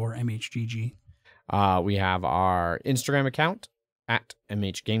Jeff_MHGG. We have our Instagram account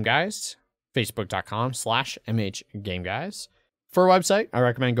 @MHGameGuys. Facebook.com/MHGameGuys. For a website, I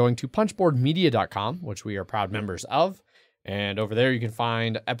recommend going to punchboardmedia.com, which we are proud members of. And over there, you can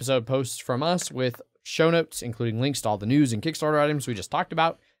find episode posts from us with show notes, including links to all the news and Kickstarter items we just talked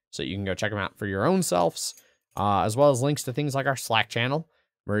about. So you can go check them out for your own selves, as well as links to things like our Slack channel,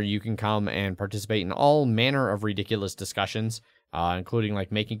 where you can come and participate in all manner of ridiculous discussions, including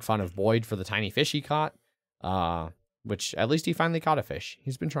like making fun of Boyd for the tiny fish he caught, which at least he finally caught a fish.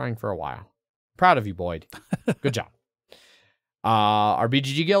 He's been trying for a while. Proud of you, Boyd. Good job. Our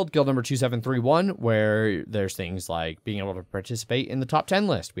BGG Guild number 2731, where there's things like being able to participate in the top 10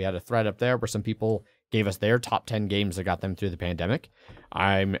 list. We had a thread up there where some people gave us their top 10 games that got them through the pandemic.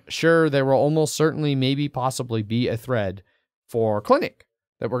 I'm sure there will almost certainly, maybe, possibly be a thread for Clinic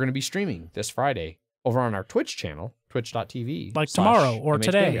that we're going to be streaming this Friday over on our Twitch channel, twitch.tv. Like tomorrow or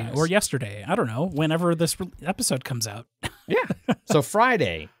today or yesterday. I don't know, whenever this episode comes out. Yeah. So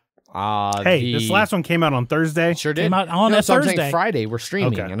Friday, Hey, this last one came out on Thursday. Sure did. Came out on a so I'm saying Thursday. Friday we're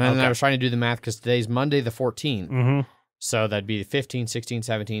streaming, Okay, and then okay. I was trying to do the math because today's Monday the 14th. Mm-hmm. So that'd be the 15th, 16th,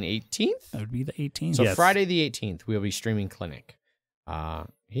 17th, 18th. That would be the 18th. So Yes. Friday the 18th, we'll be streaming Clinic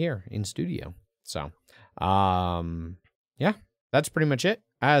here in studio. So, yeah, that's pretty much it.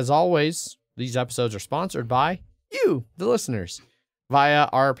 As always, these episodes are sponsored by you, the listeners, via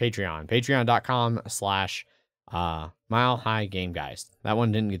our Patreon, patreon.com/Mile High Game Guys. That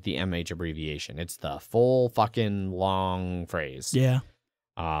one didn't get the MH abbreviation. It's the full fucking long phrase. Yeah.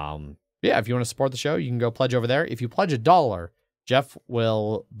 Yeah, if you want to support the show, you can go pledge over there. If you pledge $1, Jeff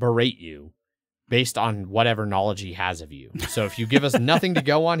will berate you based on whatever knowledge he has of you. So if you give us nothing to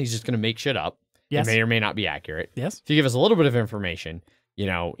go on, he's just going to make shit up. Yes. It may or may not be accurate. Yes. If you give us a little bit of information, you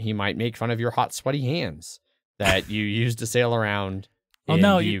know, he might make fun of your hot, sweaty hands that you use to sail around in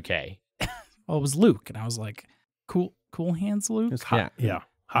the UK. Well, it was Luke, and I was like, cool hands, Luke? It's hot. Yeah.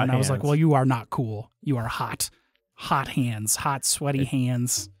 Hot And I was like, hands. well, you are not cool. You are hot. Hot hands. Hot, sweaty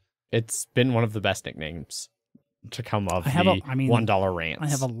hands. It's been one of the best nicknames to come of I have the I mean, $1 rants. I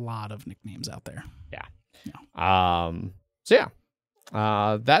have a lot of nicknames out there. So yeah,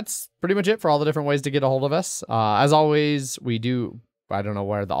 that's pretty much it for all the different ways to get a hold of us. As always, we do. I don't know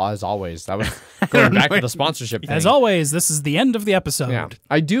where the as always. That was going back to the sponsorship thing. As always, this is the end of the episode. Yeah.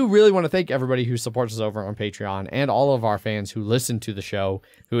 I do really want to thank everybody who supports us over on Patreon and all of our fans who listen to the show,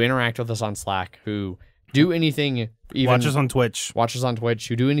 who interact with us on Slack, who do anything, even watch us on Twitch. Watch us on Twitch,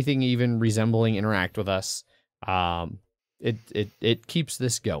 who do anything even resembling interact with us. It keeps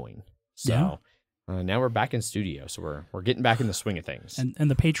this going. So. Yeah. Now we're back in studio, so we're getting back in the swing of things.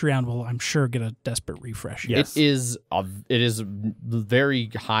 And the Patreon will, I'm sure, get a desperate refresh. Yes. It is very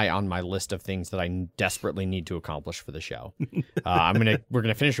high on my list of things that I desperately need to accomplish for the show. We're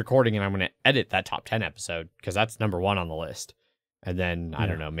gonna finish recording, and I'm gonna edit that top 10 episode because that's number 1 on the list. And then I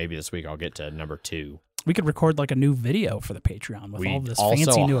don't know, maybe this week I'll get to number 2. We could record like a new video for the Patreon with all this also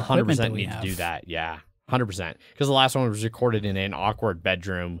fancy new equipment 100% that we need have. to do that. Yeah, 100%. Because the last one was recorded in an awkward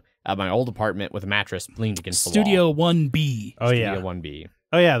bedroom at my old apartment with a mattress leaned against the wall. Studio 1B. Oh yeah. Studio 1B.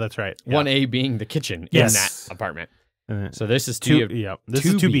 Oh yeah, that's right. Yeah. 1A being the kitchen Yes. in that apartment. Uh, So this is Studio This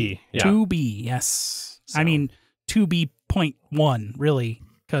is 2B. Yeah. 2B, yes. So- I mean, 2B.1, really,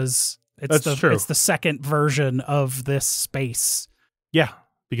 because That's true. it's the second version of this space. Yeah,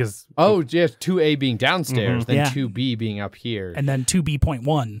 because Oh, yeah, 2A being downstairs, Mhm. then Yeah. 2B being up here. And then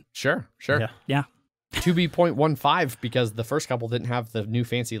 2B.1. Sure. Yeah. Yeah. 2B.15 because the first couple didn't have the new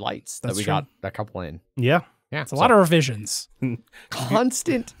fancy lights that That's we true. got a couple in. yeah, Yeah, It's a lot of revisions.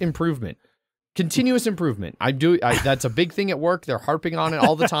 constant improvement, continuous improvement. That's a big thing at work. They're harping on it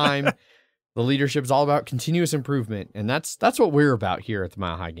all the time. The leadership's all about continuous improvement, and that's what we're about here at the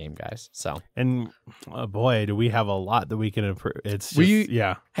Mile High Game Guys. So, and boy, do we have a lot that we can improve. It's just,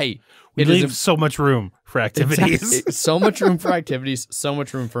 hey, we it leave is so much room for activities. so much room for activities, so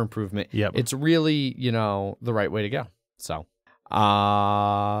much room for improvement. Yep. It's really, the right way to go. So,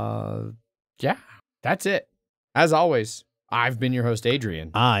 yeah, that's it. As always, I've been your host,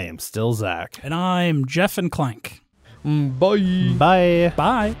 Adrian. I am still Zach. And I'm Jeff and Clank. Bye. Bye.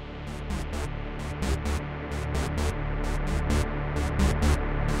 Bye.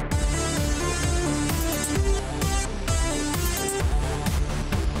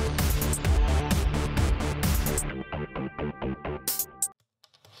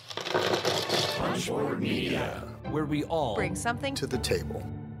 Where we all Bring something to the table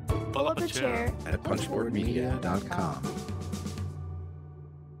pull up a chair at punchboardmedia.com.